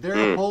because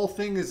their whole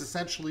thing is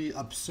essentially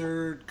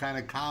absurd kind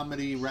of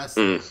comedy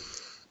wrestling.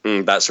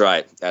 That's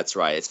right.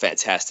 It's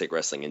fantastic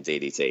wrestling in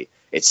DDT.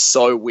 It's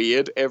so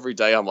weird. Every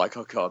day I'm like,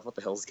 oh God, what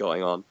the hell's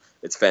going on?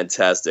 It's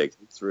fantastic.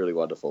 It's really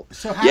wonderful.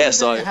 So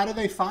how do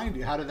they find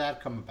you? How did that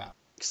come about?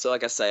 So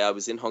like I say, I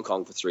was in Hong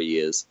Kong for 3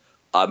 years.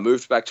 I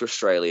moved back to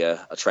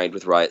Australia. I trained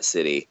with Riot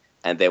City.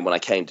 And then when I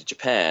came to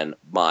Japan,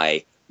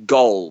 my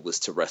goal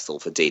was to wrestle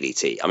for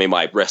DDT. I mean,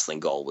 my wrestling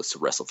goal was to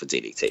wrestle for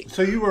DDT.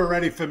 So you were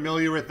already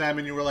familiar with them,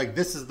 and you were like,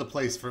 this is the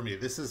place for me.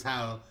 This is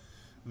how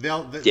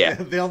they'll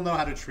know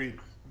how to treat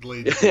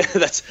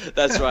LADYBEARD.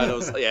 that's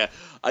right.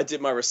 I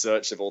did my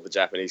research of all the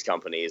Japanese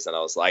companies, and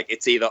I was like,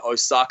 it's either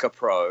Osaka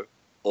Pro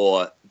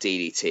or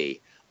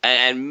DDT.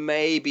 And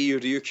maybe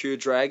Ryukyu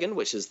Dragon,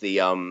 which is the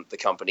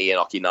company in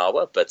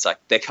Okinawa, but it's like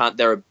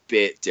they're a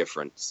bit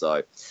different.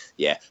 So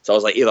yeah, so I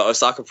was like either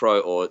Osaka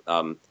Pro or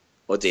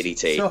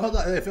DDT. So hold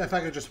on, if I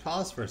could just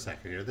pause for a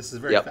second here. This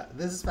is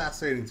this is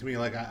fascinating to me.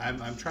 Like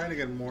I'm trying to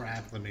get more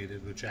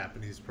acclimated with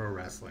Japanese pro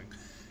wrestling.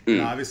 You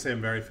know, obviously,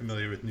 I'm very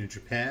familiar with New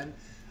Japan.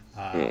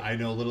 I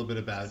know a little bit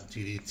about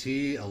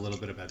DDT, a little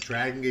bit about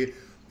Dragon Gate,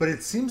 but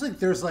it seems like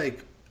there's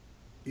like,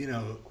 you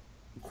know,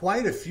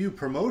 quite a few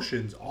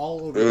promotions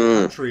all over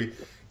the country.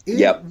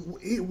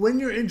 When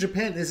you're in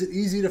Japan, is it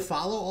easy to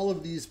follow all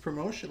of these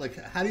promotions? Like,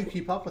 how do you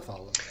keep up with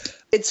all of them?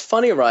 It's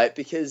funny, right?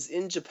 Because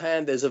in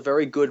Japan, there's a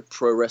very good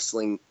pro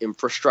wrestling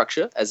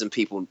infrastructure, as in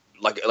people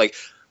like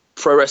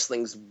pro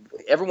wrestling's.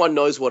 Everyone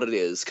knows what it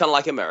is. Kind of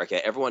like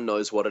America, everyone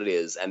knows what it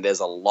is, and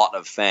there's a lot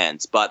of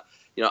fans. But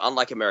you know,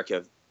 unlike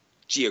America,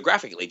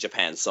 geographically,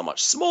 Japan's so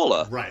much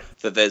smaller, right?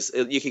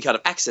 That you can kind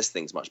of access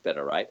things much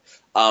better, right?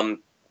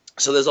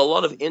 So there's a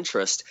lot of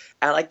interest,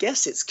 and I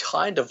guess it's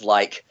kind of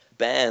like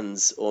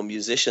bands or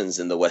musicians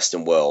in the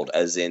Western world,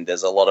 as in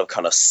there's a lot of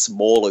kind of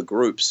smaller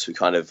groups who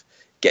kind of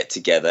get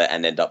together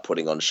and end up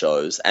putting on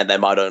shows, and they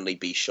might only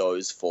be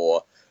shows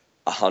for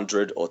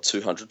 100 or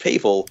 200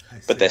 people,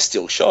 but they're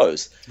still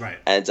shows, right?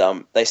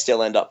 And they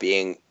still end up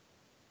being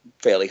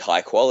fairly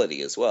high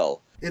quality as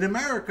well. In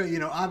America, you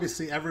know,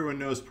 obviously everyone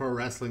knows pro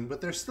wrestling, but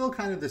there's still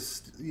kind of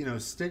this, you know,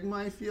 stigma,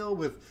 I feel,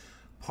 with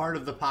part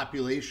of the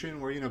population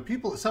where, you know,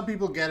 some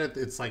people get it.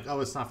 It's like, oh,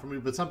 it's not for me.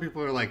 But some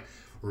people are like,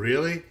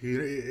 really?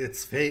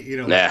 It's fake. You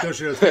know, nah.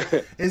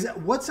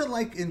 What's it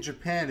like in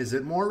Japan? Is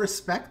it more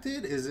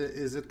respected? Is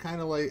it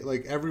kind of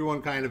like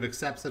everyone kind of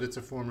accepts that it's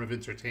a form of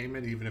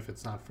entertainment, even if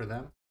it's not for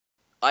them?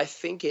 I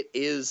think it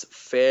is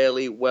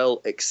fairly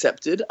well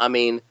accepted. I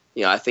mean,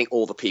 you know, I think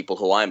all the people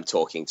who I'm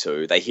talking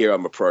to, they hear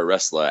I'm a pro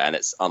wrestler, and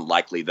it's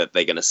unlikely that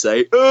they're going to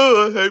say,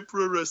 "Oh, I hate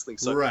pro wrestling."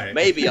 So right.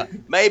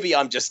 maybe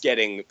I'm just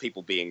getting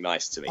people being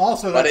nice to me.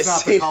 Also, that's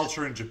not the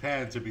culture in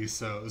Japan to be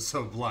so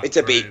blunt.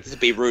 To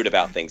be rude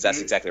about things.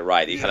 That's exactly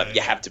right. You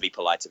have to be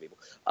polite to people.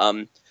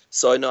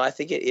 So no, I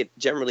think it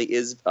generally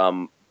is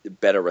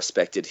better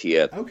respected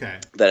here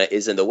than it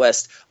is in the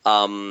West.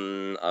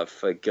 I've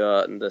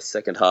forgotten the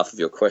second half of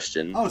your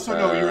question. Oh, so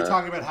no, you were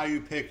talking about how you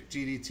picked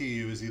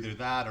DDT. It was either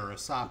that or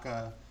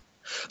Osaka.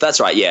 That's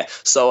right, yeah.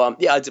 So,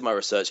 I did my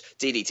research.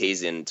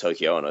 DDT's in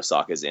Tokyo and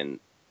Osaka's in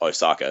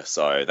Osaka.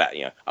 So that,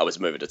 you know, I was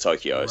moving to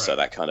Tokyo, right. So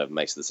that kind of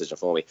makes the decision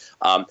for me.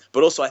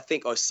 But also I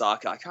think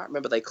Osaka, I can't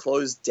remember, they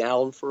closed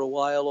down for a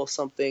while or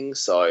something.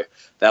 So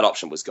that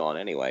option was gone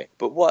anyway.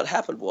 But what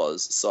happened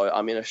was, so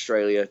I'm in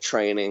Australia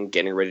training,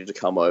 getting ready to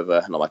come over.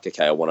 And I'm like,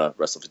 okay, I want to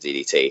wrestle for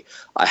DDT.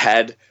 I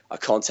had a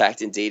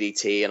contact in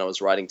DDT and I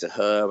was writing to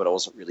her, but I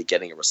wasn't really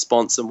getting a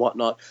response and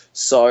whatnot.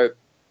 So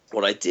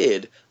what I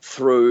did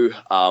through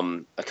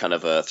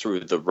through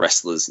the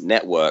Wrestlers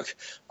Network,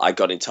 I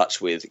got in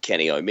touch with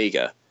Kenny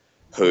Omega,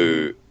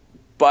 who,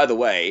 by the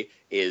way,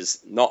 is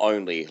not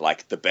only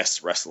like the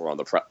best wrestler on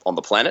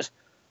the planet,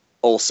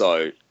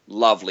 Also,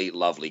 lovely,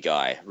 lovely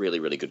guy. Really,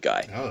 really good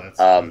guy. Oh,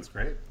 that's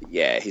great.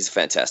 Yeah, he's a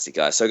fantastic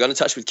guy. So I got in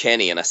touch with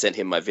Kenny and I sent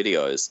him my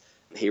videos.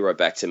 He wrote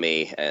back to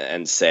me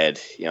and said,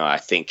 I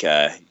think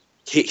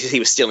he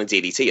was still in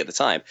DDT at the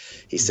time.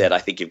 He said, I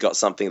think you've got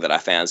something that our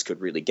fans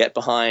could really get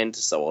behind,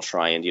 so I'll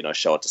try and,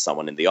 show it to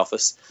someone in the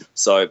office.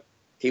 So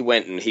he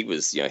went and he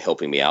was,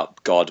 helping me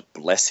out. God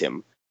bless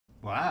him.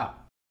 Wow.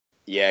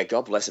 Yeah,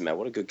 God bless him, man.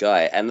 What a good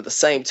guy. And at the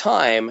same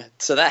time,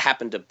 so that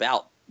happened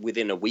about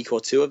within a week or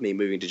two of me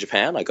moving to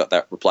Japan. I got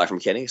that reply from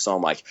Kenny, so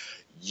I'm like,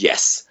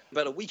 yes.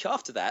 But a week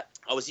after that,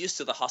 I was used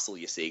to the hustle,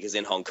 you see, because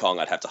in Hong Kong,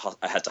 I had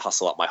to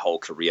hustle up my whole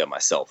career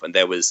myself. And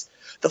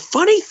the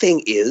funny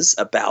thing is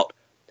about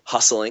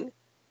hustling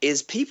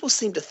is people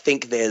seem to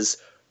think there's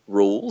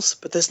rules,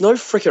 but there's no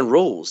freaking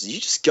rules. You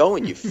just go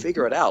and you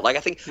figure it out. Like I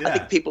think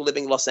people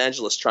living in Los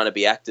Angeles trying to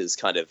be actors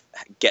kind of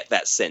get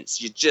that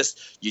sense. You just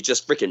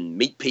freaking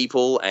meet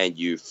people and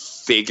you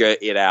figure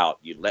it out.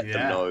 You let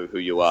them know who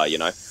you are.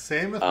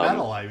 Same with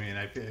metal. I mean,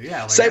 I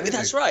feel same.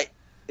 That's right.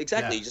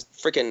 Exactly. You just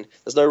freaking.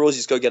 There's no rules. You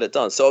just go get it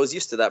done. So I was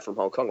used to that from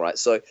Hong Kong, right?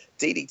 So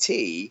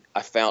DDT,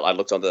 I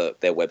looked on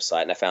their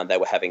website and I found they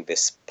were having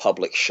this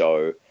public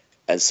show.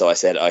 And so I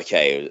said,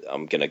 okay,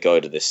 I'm going to go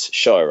to this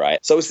show, right?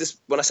 So it was this,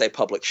 when I say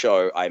public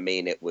show, I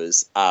mean it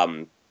was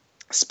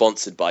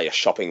sponsored by a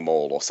shopping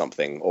mall or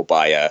something, or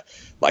by a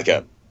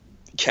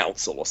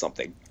council or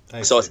something.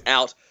 So it's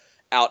out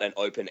and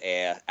open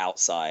air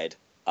outside,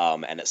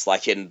 and it's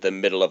like in the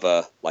middle of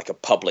a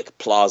public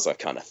plaza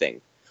kind of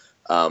thing.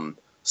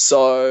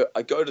 So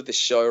I go to this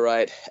show,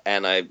 right,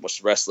 and I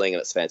watched wrestling, and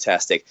it's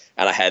fantastic.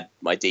 And I had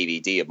my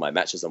DVD of my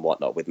matches and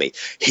whatnot with me.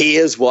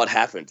 Here's what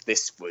happened.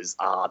 This was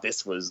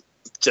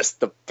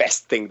just the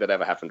best thing that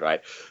ever happened,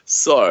 right?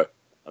 So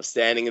I'm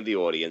standing in the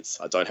audience.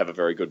 I don't have a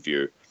very good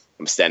view.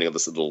 I'm standing on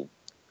this little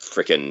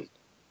freaking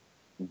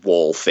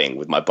wall thing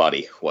with my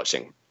buddy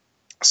watching.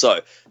 So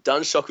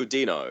Danshoku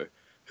Dino,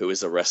 who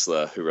is a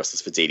wrestler who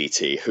wrestles for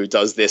DDT, who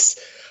does this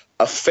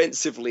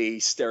offensively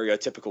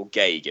stereotypical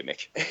gay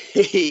gimmick.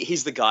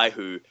 He's the guy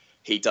who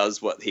he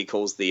does what he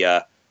calls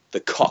the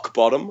cock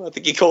bottom. I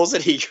think he calls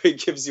it. He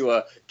gives you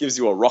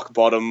a rock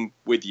bottom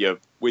with your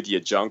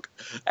junk,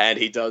 and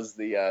he does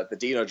the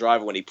Dino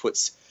driver when he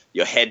puts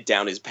your head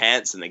down his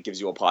pants and then gives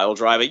you a pile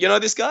driver. You know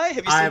this guy?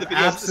 Have you seen the videos?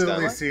 I've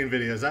absolutely seen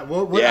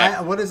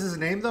videos. What is his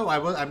name though?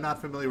 I'm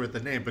not familiar with the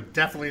name, but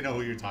definitely know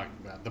who you're talking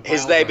about.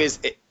 His name is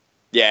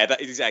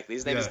exactly.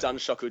 His name is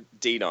Danshoku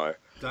Dino.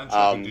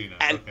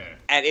 And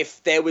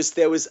if there was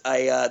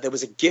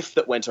a GIF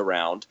that went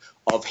around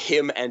of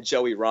him and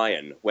Joey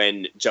Ryan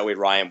when Joey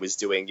Ryan was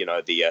doing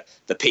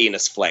the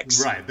penis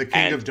flex, right, the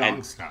King of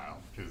Dong style.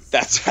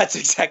 That's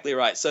exactly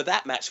right. So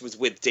that match was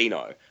with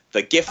Dino.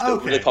 The GIF, the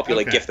really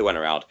popular GIF that went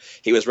around.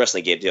 He was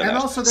wrestling gear. And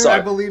also,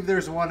 I believe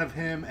there's one of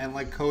him and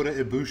Kota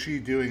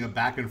Ibushi doing a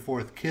back and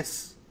forth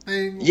kiss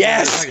thing.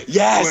 Yes.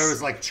 Where it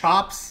was like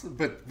chops,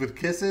 but with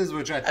kisses,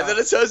 which I thought. And then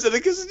it turns into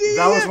kisses.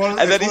 That was one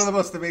of the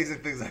most amazing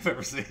things I've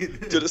ever seen.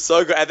 Dude, it's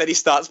so good. And then he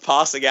starts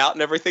passing out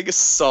and everything is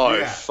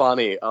so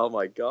funny. Oh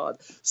my God.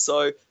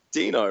 So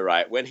Dino,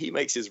 right, when he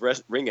makes his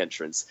ring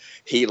entrance,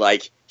 he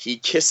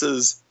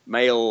kisses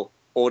male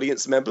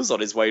audience members on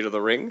his way to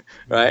the ring,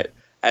 right?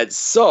 And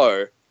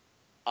so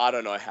I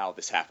don't know how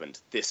this happened.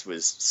 This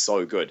was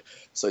so good.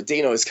 So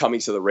Dino is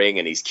coming to the ring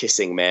and he's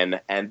kissing men,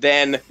 and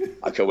then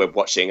we're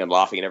watching and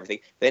laughing and everything.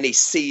 Then he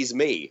sees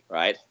me,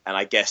 right? And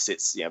I guess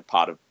it's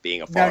part of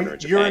being a foreigner in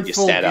Japan. You're in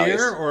full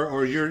gear,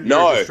 or you're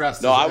just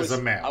dressed as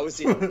a man? I was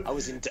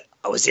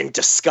in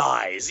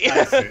disguise.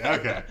 I see.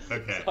 Okay.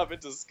 I'm in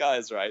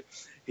disguise, right?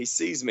 He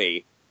sees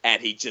me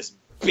and he just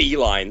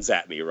beelines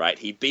at me, right?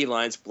 He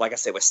beelines, like I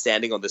said, we're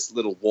standing on this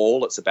little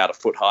wall. It's about a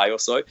foot high or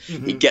so.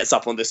 Mm-hmm. He gets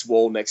up on this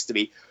wall next to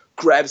me,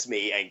 grabs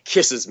me and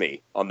kisses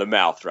me on the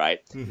mouth,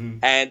 right? Mm-hmm.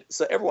 And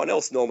so everyone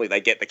else, normally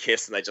they get the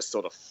kiss and they just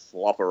sort of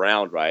flop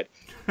around, right?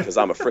 Because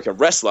I'm a freaking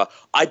wrestler.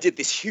 I did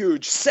this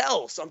huge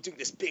sell. So I'm doing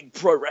this big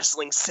pro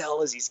wrestling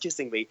sell as he's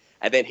kissing me.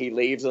 And then he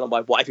leaves and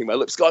I'm wiping my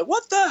lips going,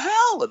 what the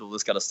hell? And all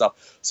this kind of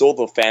stuff. So all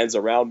the fans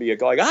around me are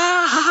going,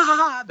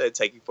 ah, they're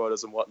taking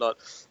photos and whatnot.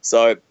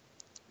 So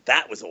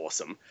that was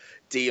awesome.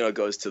 Dino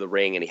goes to the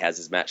ring and he has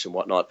his match and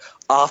whatnot.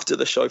 After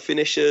the show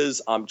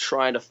finishes, I'm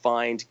trying to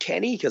find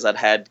Kenny because I'd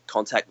had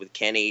contact with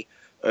Kenny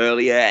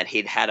earlier and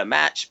he'd had a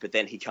match, but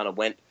then he kind of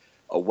went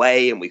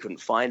away and we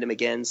couldn't find him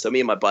again. So me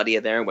and my buddy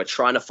are there and we're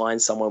trying to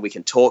find someone we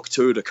can talk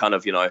to kind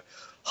of,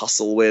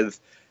 hustle with.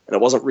 And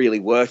it wasn't really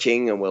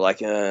working. And we're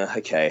like,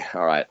 okay,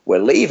 all right, we're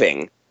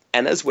leaving.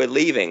 And as we're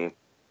leaving,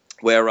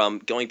 we're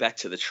going back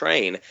to the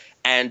train,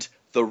 and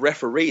the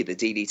referee, the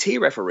DDT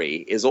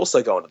referee, is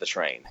also going to the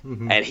train.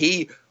 Mm-hmm. And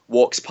he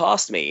walks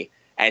past me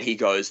and he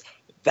goes,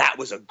 that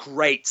was a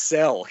great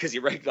sell, because he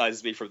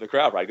recognizes me from the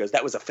crowd, right? He goes,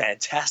 that was a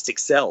fantastic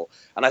sell.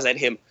 And I said to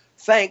him,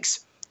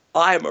 thanks,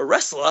 I'm a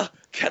wrestler.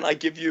 Can I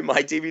give you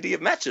my DVD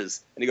of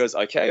matches? And he goes,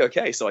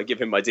 okay. So I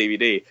give him my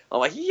DVD. I'm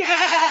like,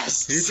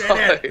 yes! You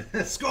did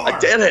it! Score! I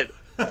did it!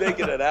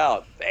 Begging it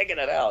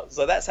out.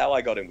 So that's how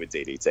I got in with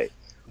DDT.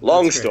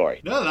 Long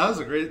story. No,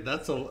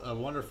 that's a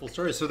wonderful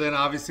story. So then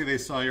obviously they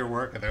saw your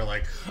work and they're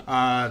like,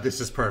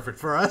 this is perfect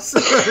for us.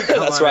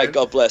 That's right.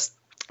 God bless.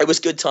 It was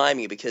good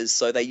timing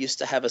because they used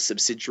to have a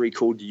subsidiary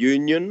called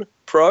Union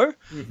Pro,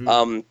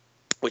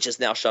 which has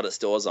now shut its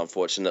doors,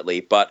 unfortunately.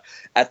 But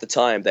at the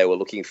time, they were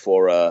looking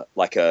for a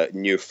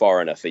new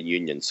foreigner for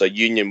Union. So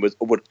Union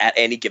would at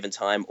any given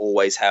time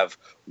always have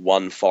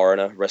one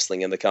foreigner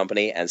wrestling in the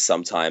company, and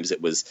sometimes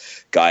it was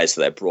guys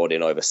that they brought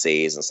in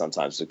overseas, and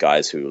sometimes it was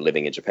guys who were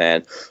living in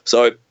Japan.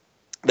 So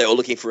they were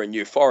looking for a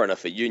new foreigner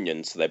for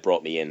Union, so they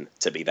brought me in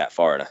to be that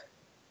foreigner.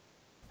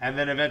 And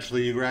then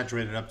eventually you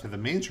graduated up to the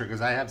main show,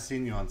 because I have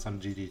seen you on some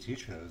DDT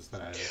shows.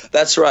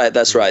 That's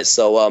right.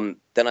 So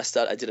then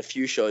I did a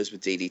few shows with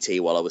DDT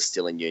while I was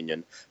still in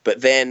Union. But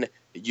then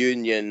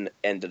Union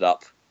ended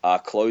up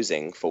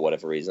closing for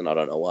whatever reason. I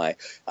don't know why.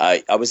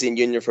 I was in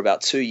Union for about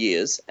 2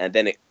 years, and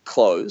then it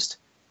closed.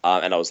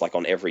 And I was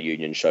on every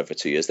Union show for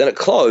 2 years. Then it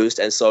closed,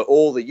 and so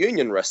all the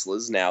Union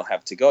wrestlers now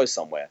have to go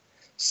somewhere.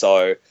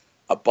 So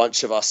a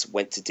bunch of us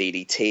went to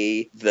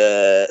DDT.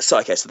 The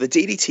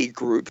DDT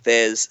group,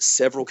 there's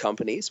several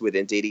companies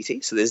within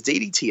DDT. So there's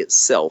DDT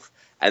itself,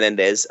 and then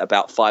there's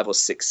about 5 or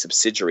 6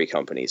 subsidiary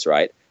companies,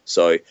 right?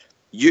 So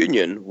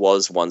Union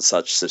was one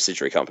such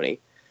subsidiary company.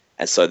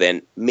 And so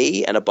then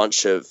me and a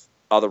bunch of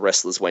other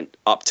wrestlers went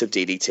up to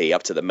DDT,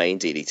 up to the main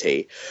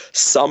DDT.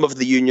 Some of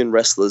the Union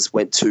wrestlers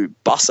went to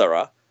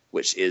Basara,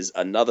 which is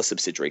another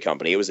subsidiary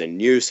company. It was a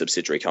new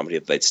subsidiary company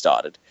that they'd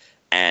started.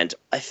 And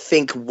I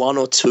think 1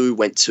 or 2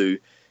 went to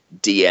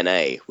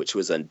DNA, which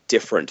was a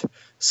different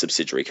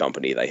subsidiary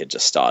company they had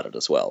just started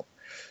as well.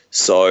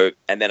 So,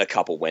 and then a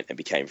couple went and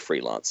became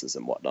freelancers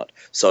and whatnot.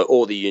 So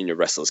all the Union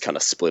wrestlers kind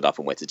of split up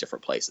and went to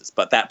different places.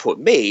 But that put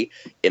me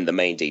in the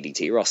main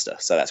DDT roster.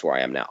 So that's where I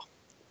am now.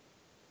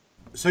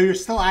 So you're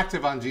still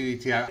active on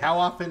DDT. How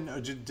often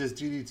does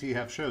DDT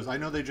have shows? I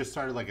know they just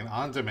started an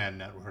on-demand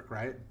network,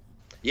 right?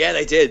 Yeah,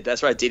 they did.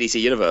 That's right.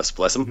 DDT Universe,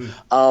 bless them.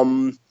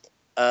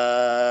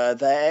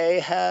 They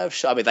have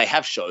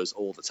shows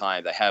all the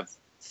time. They have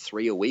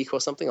 3 a week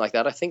or something like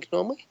that, I think,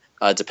 normally,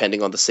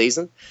 depending on the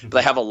season. But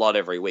they have a lot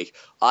every week.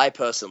 I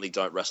personally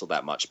don't wrestle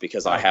that much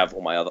because I have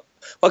all my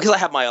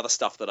other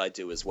stuff that I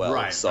do as well.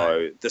 Right,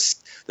 the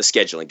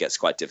scheduling gets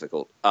quite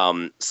difficult.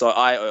 So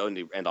I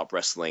only end up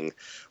wrestling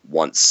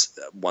once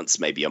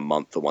maybe a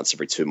month or once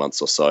every 2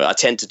 months or so. I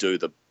tend to do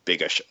the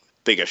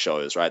bigger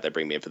shows, right? They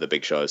bring me in for the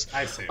big shows.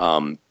 I see.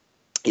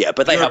 Yeah,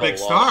 but they have a big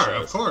a lot star,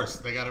 of of course.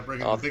 They got to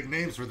bring in the big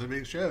names for the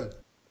big shows.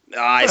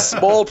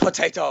 Small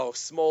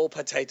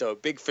potato,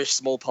 big fish,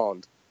 small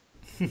pond.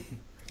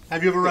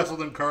 Have you ever wrestled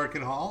in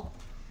Kurikan Hall?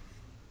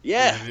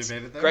 Yeah, Have you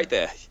made it there? Great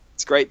there.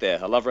 It's great there.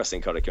 I love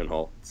wrestling Kurikan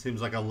Hall. It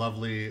seems like a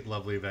lovely,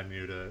 lovely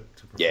venue to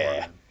perform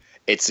Yeah, in.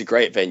 It's a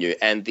great venue,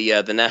 and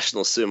the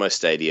National Sumo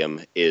Stadium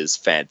is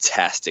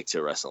fantastic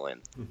to wrestle in.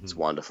 It's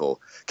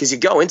wonderful because you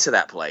go into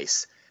that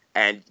place.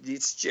 And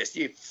it's just,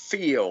 you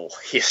feel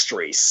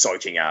history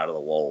soaking out of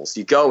the walls.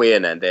 You go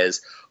in and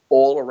there's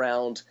all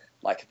around,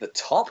 the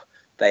top,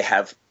 they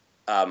have,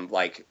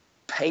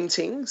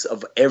 paintings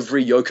of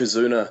every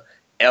Yokozuna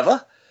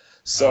ever.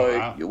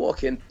 So you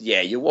walk in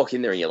there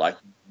and you're like,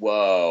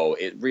 whoa,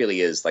 it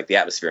really is, the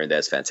atmosphere in there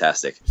is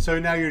fantastic. So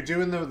now you're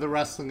doing the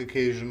wrestling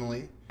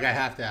occasionally. I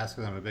have to ask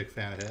because I'm a big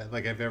fan of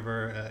it. Have you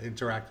ever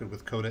interacted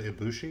with Kota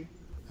Ibushi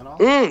at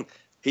all?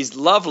 He's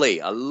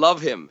lovely. I love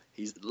him.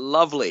 He's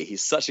lovely.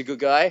 He's such a good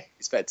guy.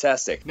 He's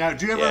fantastic. Now,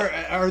 do you ever?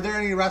 Are there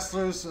any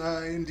wrestlers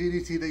in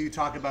DDT that you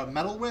talk about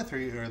metal with,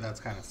 or that's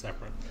kind of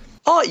separate?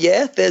 Oh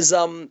yeah, there's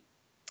a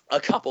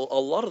couple. A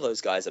lot of those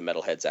guys are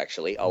metalheads,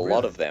 actually. A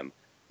lot of them.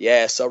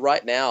 Yeah. So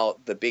right now,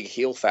 the big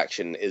heel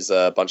faction is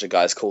a bunch of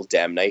guys called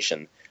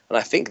Damnation, and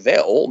I think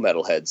they're all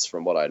metalheads,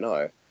 from what I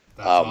know.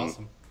 That's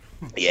awesome.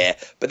 Yeah,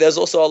 but there's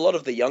also a lot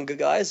of the younger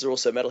guys are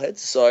also metalheads.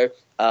 So,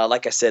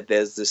 like I said,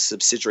 there's this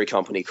subsidiary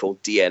company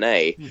called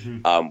DNA,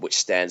 which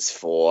stands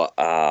for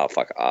I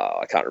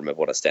can't remember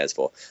what it stands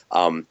for.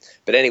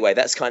 But anyway,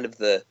 that's kind of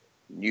the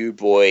new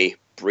boy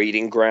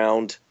breeding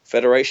ground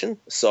federation.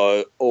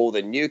 So all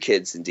the new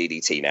kids in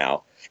DDT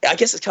now, I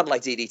guess it's kind of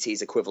like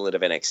DDT's equivalent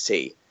of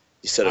NXT.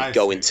 You sort of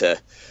go into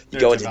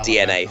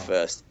DNA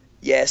first.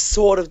 Yeah,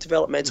 sort of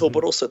developmental,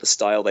 but also the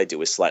style they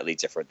do is slightly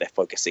different. They're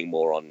focusing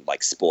more on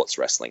sports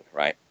wrestling,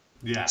 right?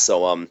 Yeah.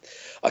 So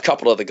a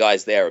couple of the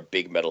guys there are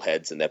big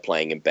metalheads and they're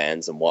playing in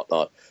bands and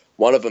whatnot.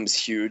 One of them's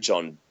huge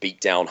on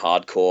beatdown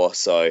hardcore.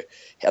 So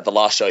at the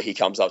last show, he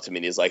comes up to me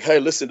and he's like, "Hey,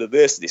 listen to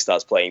this," and he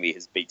starts playing me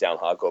his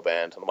beatdown hardcore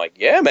band. And I'm like,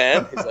 "Yeah,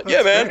 man." He's like,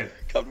 "Yeah, man,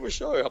 come to a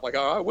show." I'm like,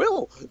 "All right, I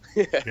will."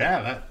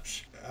 Yeah,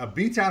 a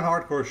beatdown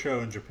hardcore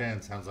show in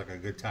Japan sounds like a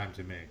good time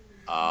to me.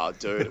 Oh,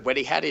 dude, when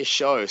he had his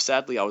show,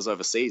 sadly I was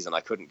overseas and I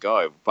couldn't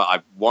go, but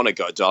I want to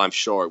go. I'm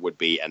sure it would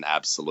be an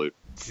absolute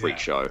freak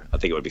show. I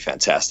think it would be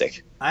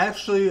fantastic. I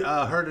actually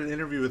heard an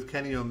interview with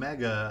Kenny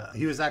Omega.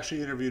 He was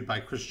actually interviewed by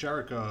Chris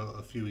Jericho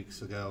a few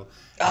weeks ago.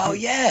 Oh,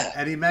 yeah.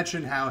 And he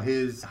mentioned how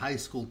his high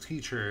school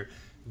teacher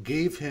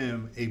gave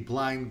him a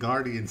Blind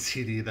Guardian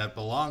CD that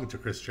belonged to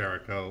Chris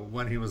Jericho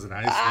when he was in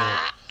high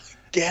school.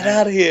 Get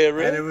out of here, And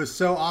really? it was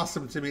so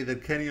awesome to me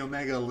that Kenny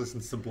Omega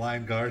listens to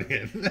Blind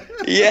Guardian.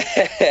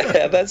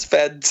 Yeah, that's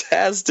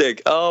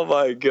fantastic. Oh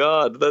my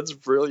God, that's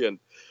brilliant.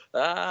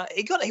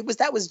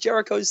 That was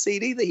Jericho's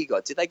CD that he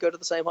got. Did they go to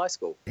the same high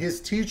school?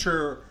 His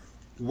teacher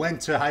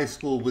went to high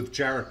school with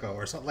Jericho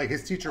or something. Like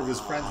his teacher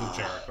was friends with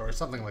Jericho or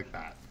something like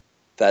that.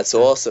 That's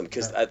awesome.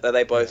 Because are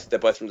they both? They're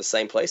both from the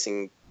same place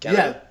in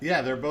Canada.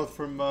 Yeah, they're both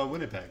from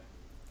Winnipeg.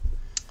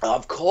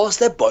 Of course,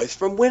 they're both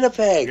from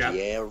Winnipeg. Yeah,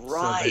 Yeah,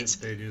 right.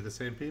 So they knew the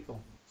same people.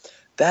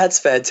 That's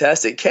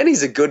fantastic.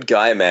 Kenny's a good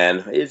guy,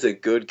 man. He's a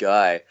good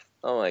guy.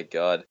 Oh my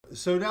God.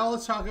 So now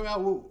let's talk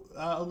about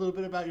a little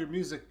bit about your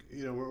music.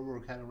 You know, we're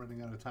kind of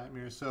running out of time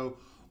here. So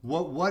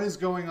what is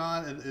going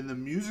on in the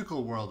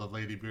musical world of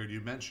LADYBEARD?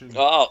 You mentioned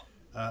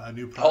a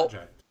new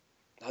project.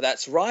 Oh,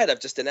 that's right. I've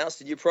just announced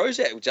a new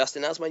project. Just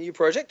announced my new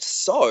project.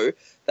 So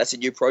that's a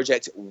new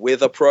project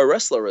with a pro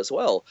wrestler as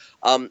well.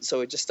 So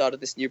we just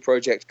started this new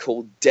project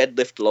called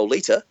Deadlift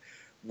Lolita,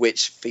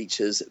 which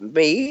features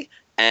me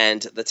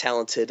and the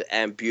talented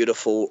and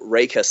beautiful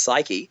Reika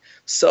Saiki.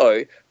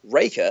 So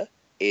Reika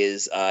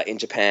is in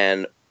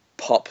Japan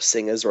pop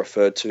singers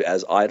referred to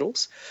as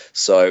idols.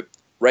 So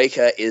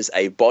Reika is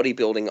a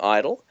bodybuilding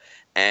idol.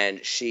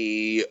 And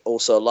she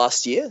also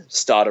last year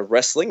started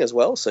wrestling as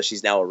well. So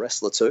she's now a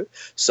wrestler too.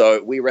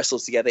 So we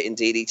wrestled together in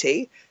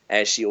DDT.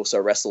 And she also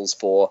wrestles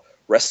for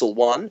Wrestle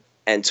One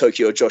and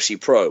Tokyo Joshi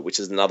Pro, which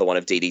is another one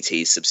of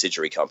DDT's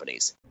subsidiary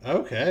companies.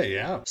 Okay,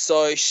 yeah.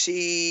 So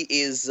she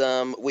is,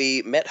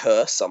 we met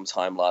her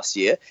sometime last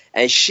year.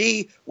 And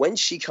she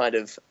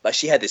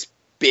had this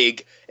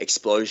big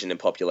explosion in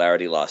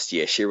popularity last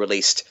year. She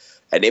released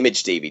an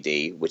Image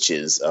DVD, which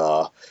is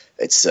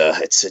it's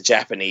a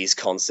Japanese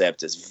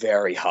concept. It's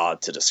very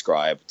hard to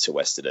describe to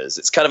Westerners.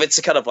 It's kind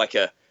of like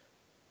a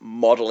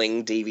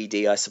modeling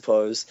DVD, I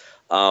suppose.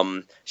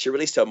 She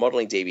released her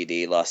modeling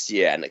DVD last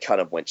year, and it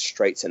kind of went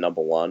straight to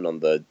 #1 on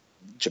the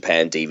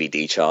Japan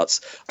DVD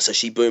charts. So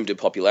she boomed in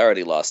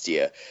popularity last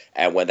year,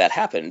 and when that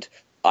happened,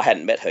 I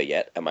hadn't met her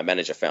yet, and my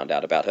manager found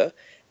out about her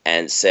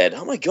and said,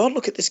 "Oh my God,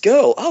 look at this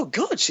girl. Oh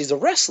God, she's a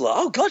wrestler.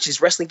 Oh God, she's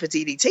wrestling for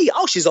DDT.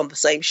 Oh, she's on the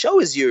same show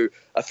as you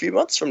a few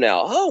months from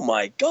now. Oh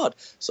my God."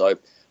 So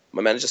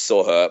my manager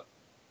saw her,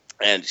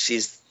 and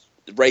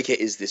Reika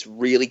is this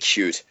really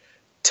cute,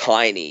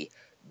 tiny,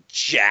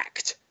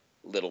 jacked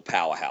little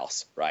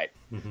powerhouse, right?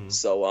 Mm-hmm.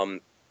 So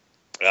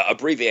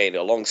abbreviating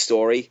a long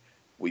story,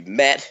 we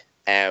met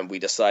and we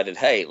decided,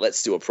 hey,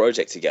 let's do a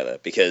project together,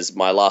 because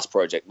my last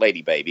project,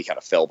 Lady Baby, kind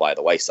of fell by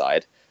the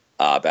wayside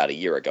about a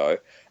year ago.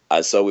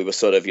 So we were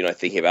sort of,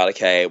 thinking about,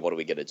 okay, what are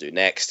we going to do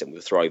next? And we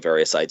were throwing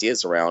various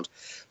ideas around.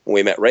 When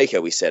we met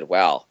Reika, we said,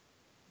 wow,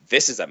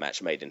 this is a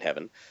match made in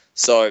heaven.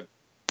 So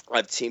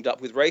I've teamed up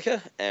with Reika,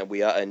 and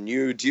we are a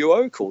new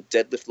duo called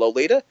Deadlift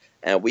Lolita,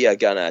 and we are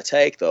going to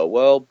take the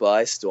world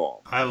by storm.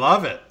 I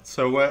love it.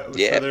 So so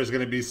there's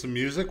going to be some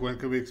music. When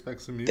could we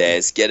expect some music?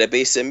 There's going to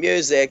be some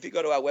music. If you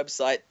go to our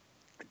website,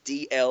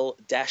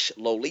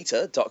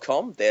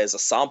 dl-lolita.com, there's a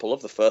sample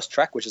of the first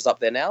track, which is up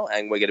there now,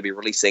 and we're going to be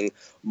releasing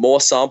more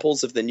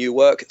samples of the new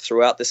work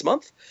throughout this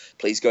month.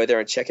 Please go there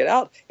and check it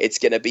out. It's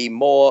going to be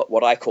more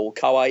what I call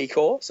kawaii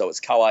core, so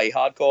it's kawaii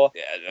hardcore.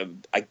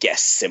 I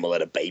guess similar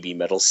to baby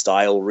metal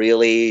style,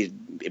 really.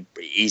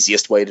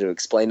 Easiest way to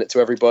explain it to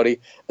everybody.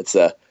 It's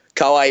a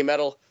kawaii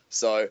metal,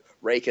 so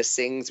Reika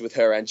sings with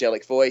her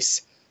angelic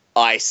voice,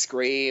 I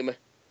scream,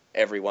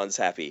 everyone's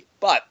happy.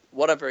 But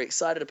what I'm very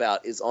excited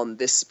about is on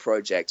this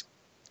project,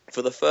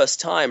 for the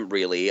first time,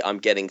 really, I'm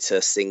getting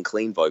to sing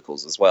clean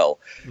vocals as well.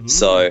 Mm.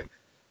 So,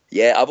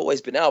 yeah, I've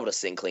always been able to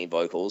sing clean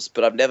vocals,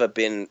 but I've never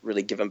been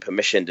really given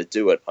permission to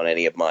do it on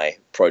any of my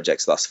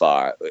projects thus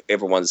far.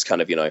 Everyone's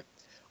kind of,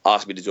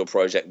 asked me to do a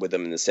project with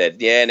them and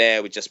said,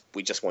 yeah, we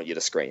just want you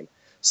to scream.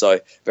 So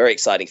very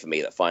exciting for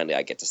me that finally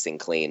I get to sing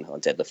clean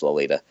on Deadlift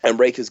Lolita. And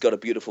Reika's got a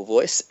beautiful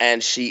voice,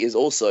 and she's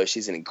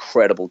an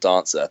incredible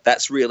dancer.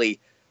 That's really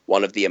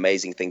one of the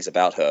amazing things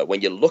about her.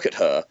 When you look at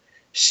her,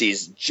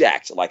 she's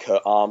jacked. Like, her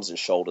arms and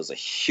shoulders are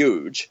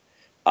huge.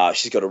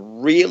 She's got a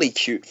really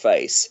cute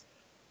face,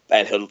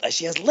 and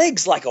she has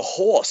legs like a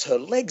horse. Her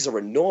legs are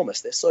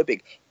enormous. They're so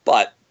big.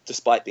 But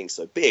despite being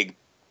so big,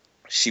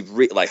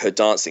 her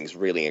dancing is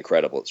really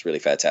incredible. It's really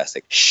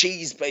fantastic.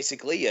 She's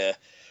basically a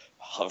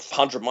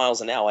 100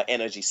 miles an hour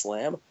energy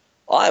slam.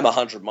 I'm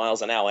 100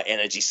 miles an hour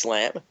energy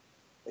slam.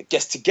 I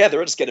guess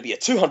together it's going to be a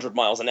 200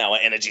 miles an hour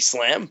energy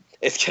slam.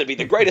 It's going to be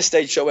the greatest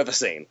stage show ever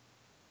seen.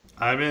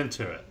 I'm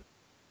into it.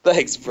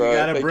 Thanks, bro. You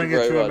got to bring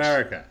it to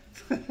America.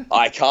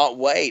 I can't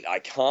wait.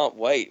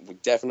 We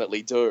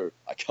definitely do.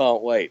 I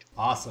can't wait.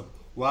 Awesome.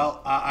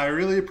 Well, I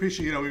really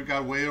appreciate, we've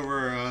got way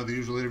over the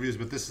usual interviews,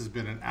 but this has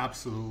been an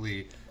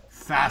absolutely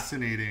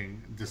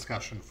fascinating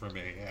discussion for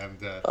me. And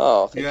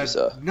thank you,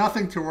 sir.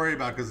 Nothing to worry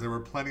about, because there were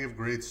plenty of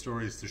great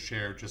stories to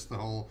share. Just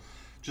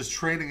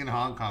training in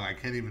Hong Kong. I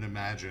can't even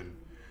imagine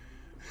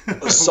It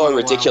was so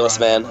ridiculous,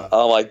 man.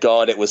 Oh my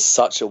god, it was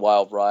such a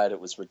wild ride. It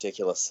was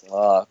ridiculous.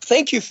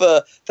 Thank you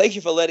for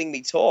letting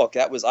me talk.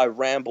 I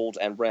rambled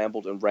and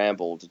rambled and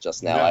rambled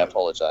just now. No, I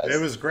apologize.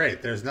 It was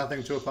great. There's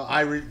nothing to apologize.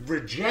 I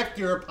reject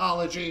your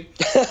apology.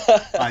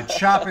 I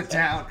chop it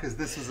down because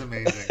this is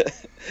amazing.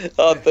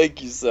 Oh,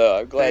 thank you, sir.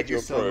 I'm glad you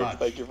so approved. much.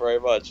 Thank you very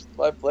much. It's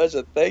my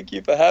pleasure. Thank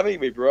you for having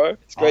me, bro.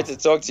 It's great to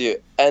talk to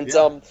you. And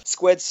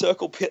Squared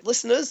Circle Pit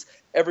listeners,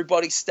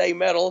 everybody stay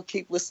metal.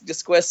 Keep listening to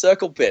Square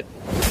Circle Pit.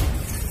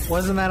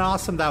 Wasn't that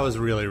awesome? That was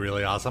really,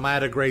 really awesome. I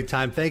had a great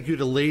time. Thank you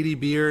to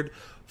LADYBEARD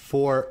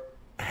for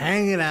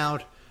hanging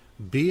out,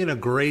 being a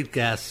great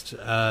guest.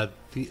 That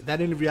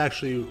interview,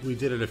 actually, we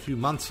did it a few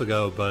months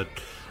ago, but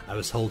I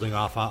was holding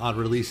off on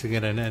releasing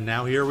it, and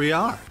now here we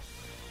are.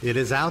 It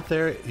is out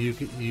there.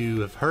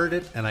 You have heard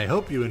it, and I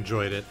hope you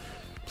enjoyed it.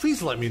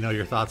 Please let me know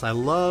your thoughts. I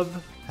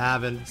love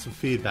having some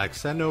feedback.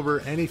 Send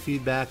over any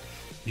feedback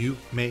you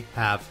may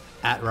have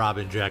at Rob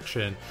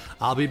Injection.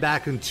 I'll be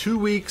back in 2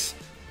 weeks.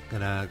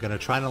 Gonna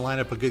try to line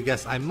up a good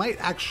guest. There might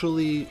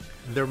actually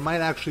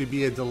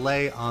be a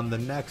delay on the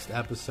next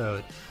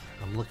episode.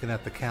 I'm looking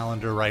at the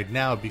calendar right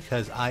now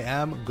because I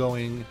am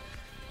going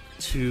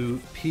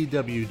to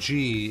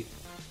PWG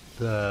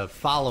the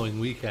following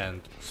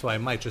weekend, so I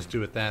might just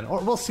do it then, or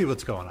we'll see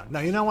what's going on.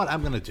 Now, you know what?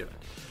 I'm gonna do it.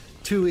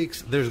 2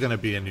 weeks, there's gonna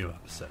be a new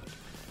episode.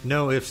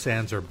 No ifs,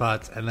 ands, or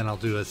buts, and then I'll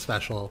do a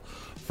special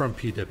from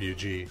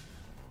PWG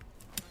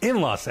in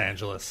Los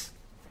Angeles.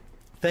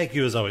 Thank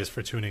you, as always,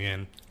 for tuning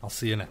in. I'll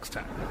see you next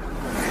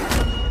time.